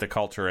doesn't fit the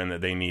culture, and that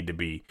they need to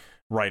be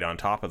right on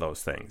top of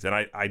those things. And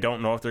I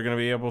don't know if they're going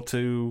to be able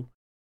to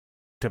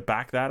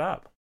back that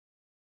up.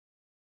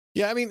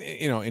 Yeah, I mean,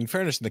 in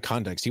fairness to the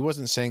context, he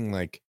wasn't saying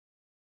like,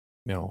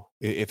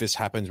 if this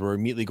happens, we're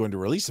immediately going to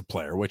release a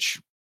player, which,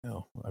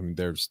 I mean,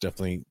 there's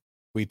definitely,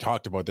 we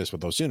talked about this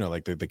with Osuna,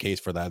 like the case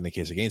for that and the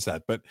case against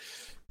that. But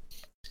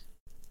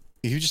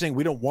if you're just saying,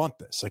 we don't want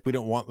this, like, we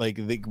don't want, like,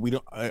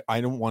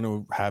 I don't want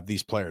to have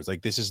these players,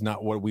 like, this is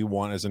not what we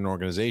want as an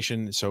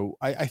organization. So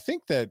I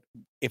think that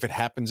if it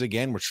happens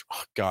again, which,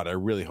 God, I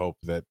really hope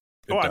that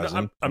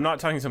I'm not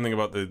talking something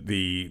about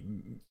the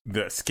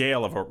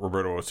scale of what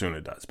Roberto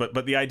Osuna does,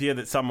 but the idea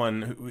that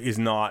someone who is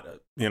not,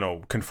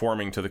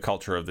 conforming to the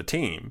culture of the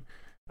team,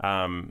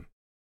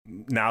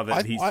 now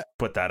that he's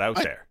put that out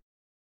there.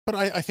 But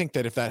I think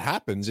that if that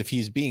happens, if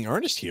he's being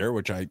earnest here,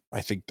 which I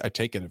think I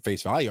take it at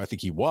face value, I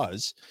think he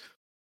was,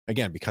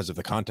 again, because of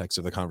the context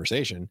of the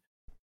conversation,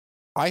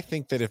 I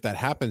think that if that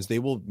happens, they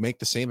will make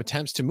the same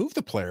attempts to move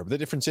the player. But the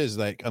difference is,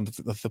 like,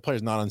 if the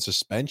player's not on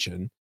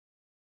suspension,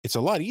 it's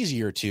a lot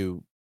easier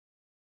to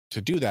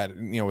do that,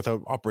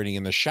 without operating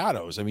in the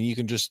shadows. I mean, you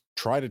can just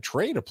try to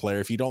trade a player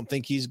if you don't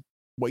think he's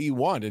what you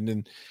want. And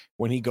then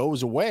when he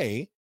goes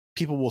away,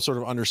 people will sort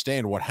of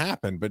understand what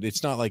happened, but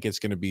it's not like it's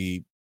going to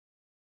be,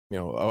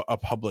 a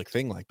public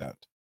thing like that.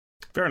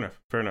 Fair enough.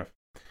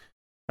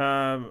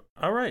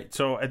 All right.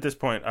 So at this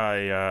point,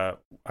 I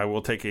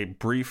will take a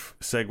brief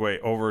segue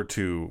over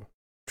to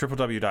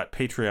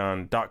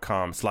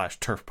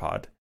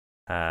www.patreon.com/turfpod,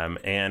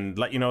 and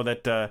let you know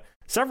that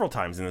several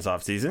times in this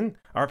offseason,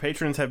 our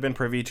patrons have been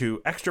privy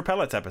to Extra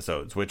Pellets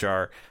episodes, which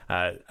are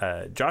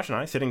Josh and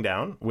I sitting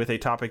down with a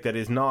topic that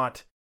is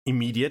not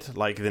immediate,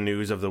 like the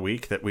news of the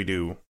week that we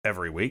do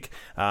every week,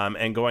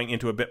 and going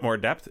into a bit more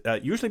depth,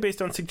 usually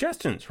based on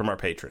suggestions from our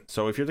patrons.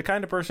 So if you're the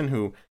kind of person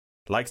who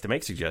likes to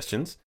make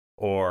suggestions,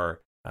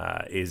 or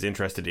is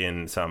interested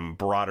in some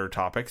broader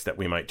topics that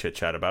we might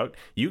chit-chat about,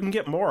 you can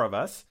get more of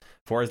us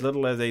for as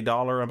little as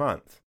 $1 a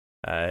month.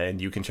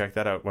 And you can check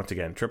that out once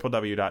again,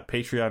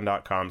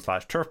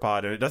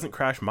 www.patreon.com/turfpod, and it doesn't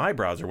crash my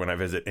browser when I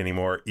visit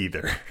anymore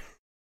either.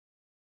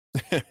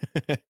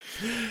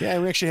 Yeah,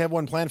 we actually have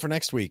one planned for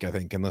next week, I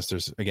think, unless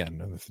if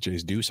the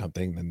Jays do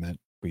something, then that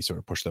we sort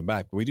of push them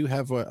back. But we do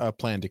have a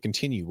plan to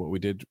continue what we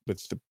did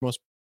with the most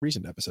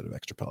recent episode of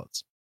Extra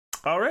Pellets.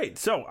 All right,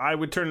 so I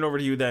would turn it over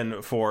to you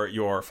then for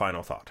your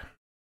final thought.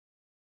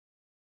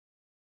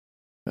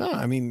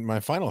 I mean, my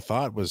final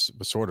thought was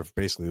sort of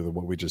basically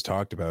what we just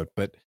talked about,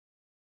 but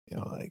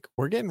like,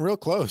 we're getting real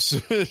close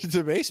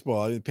to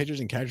baseball. I mean,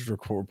 pitchers and catchers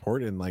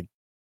report in like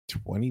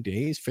 20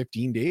 days,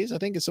 15 days, I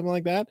think, is something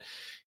like that.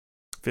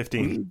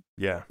 15.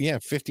 Yeah,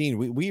 15.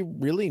 We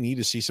really need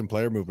to see some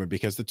player movement,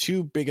 because the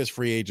two biggest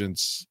free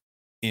agents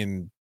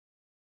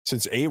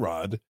since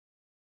A-Rod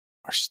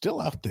are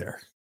still out there.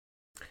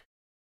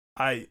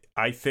 I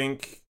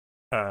think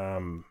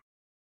I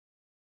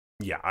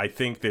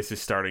think this is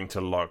starting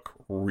to look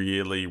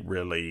really,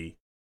 really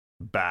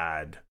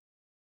bad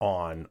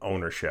on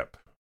ownership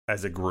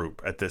as a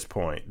group at this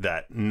point,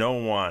 that no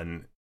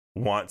one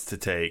wants to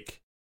take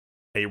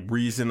a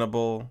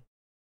reasonable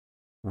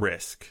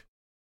risk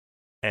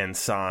and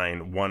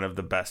sign one of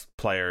the best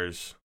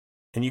players,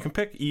 and you can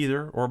pick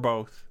either or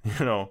both,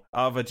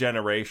 of a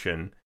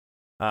generation.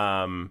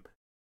 And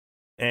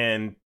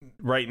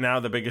right now,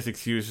 the biggest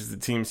excuses the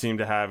teams seem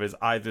to have is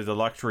either the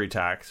luxury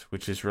tax,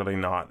 which is really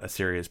not a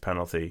serious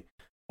penalty,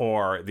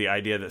 or the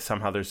idea that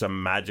somehow there's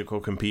some magical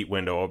compete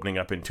window opening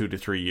up in 2 to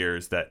 3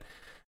 years that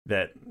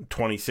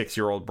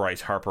 26-year-old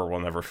Bryce Harper will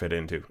never fit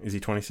into. Is he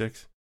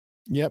 26?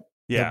 Yep.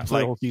 Yeah,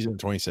 like whole season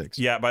 26.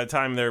 Yeah, by the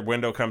time their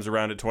window comes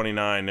around at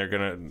 29, they're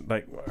gonna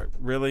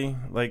really,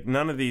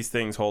 none of these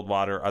things hold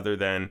water, other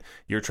than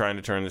you're trying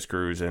to turn the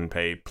screws and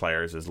pay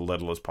players as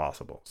little as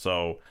possible.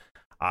 So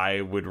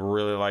I would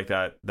really like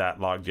that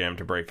logjam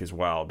to break as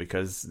well,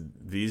 because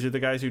these are the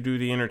guys who do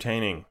the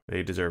entertaining.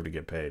 They deserve to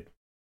get paid.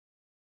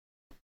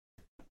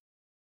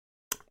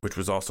 Which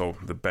was also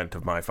the bent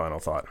of my final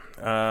thought.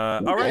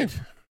 Okay. All right.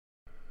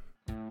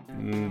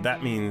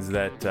 That means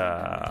that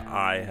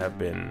I have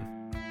been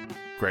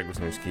Greg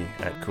Wisniewski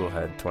at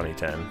Coolhead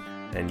 2010,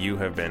 and you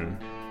have been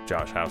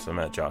Josh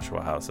Howsam at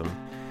Joshua Howsam.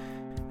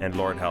 And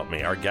Lord help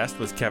me, our guest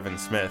was Kevin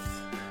Smith.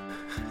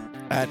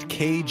 At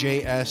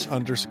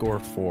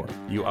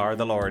KJS_4. You are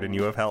the Lord, and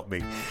you have helped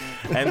me.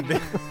 And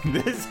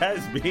this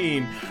has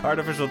been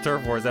Artificial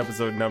Turf Wars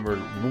episode number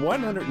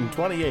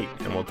 128,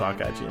 and we'll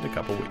talk at you in a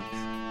couple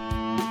weeks.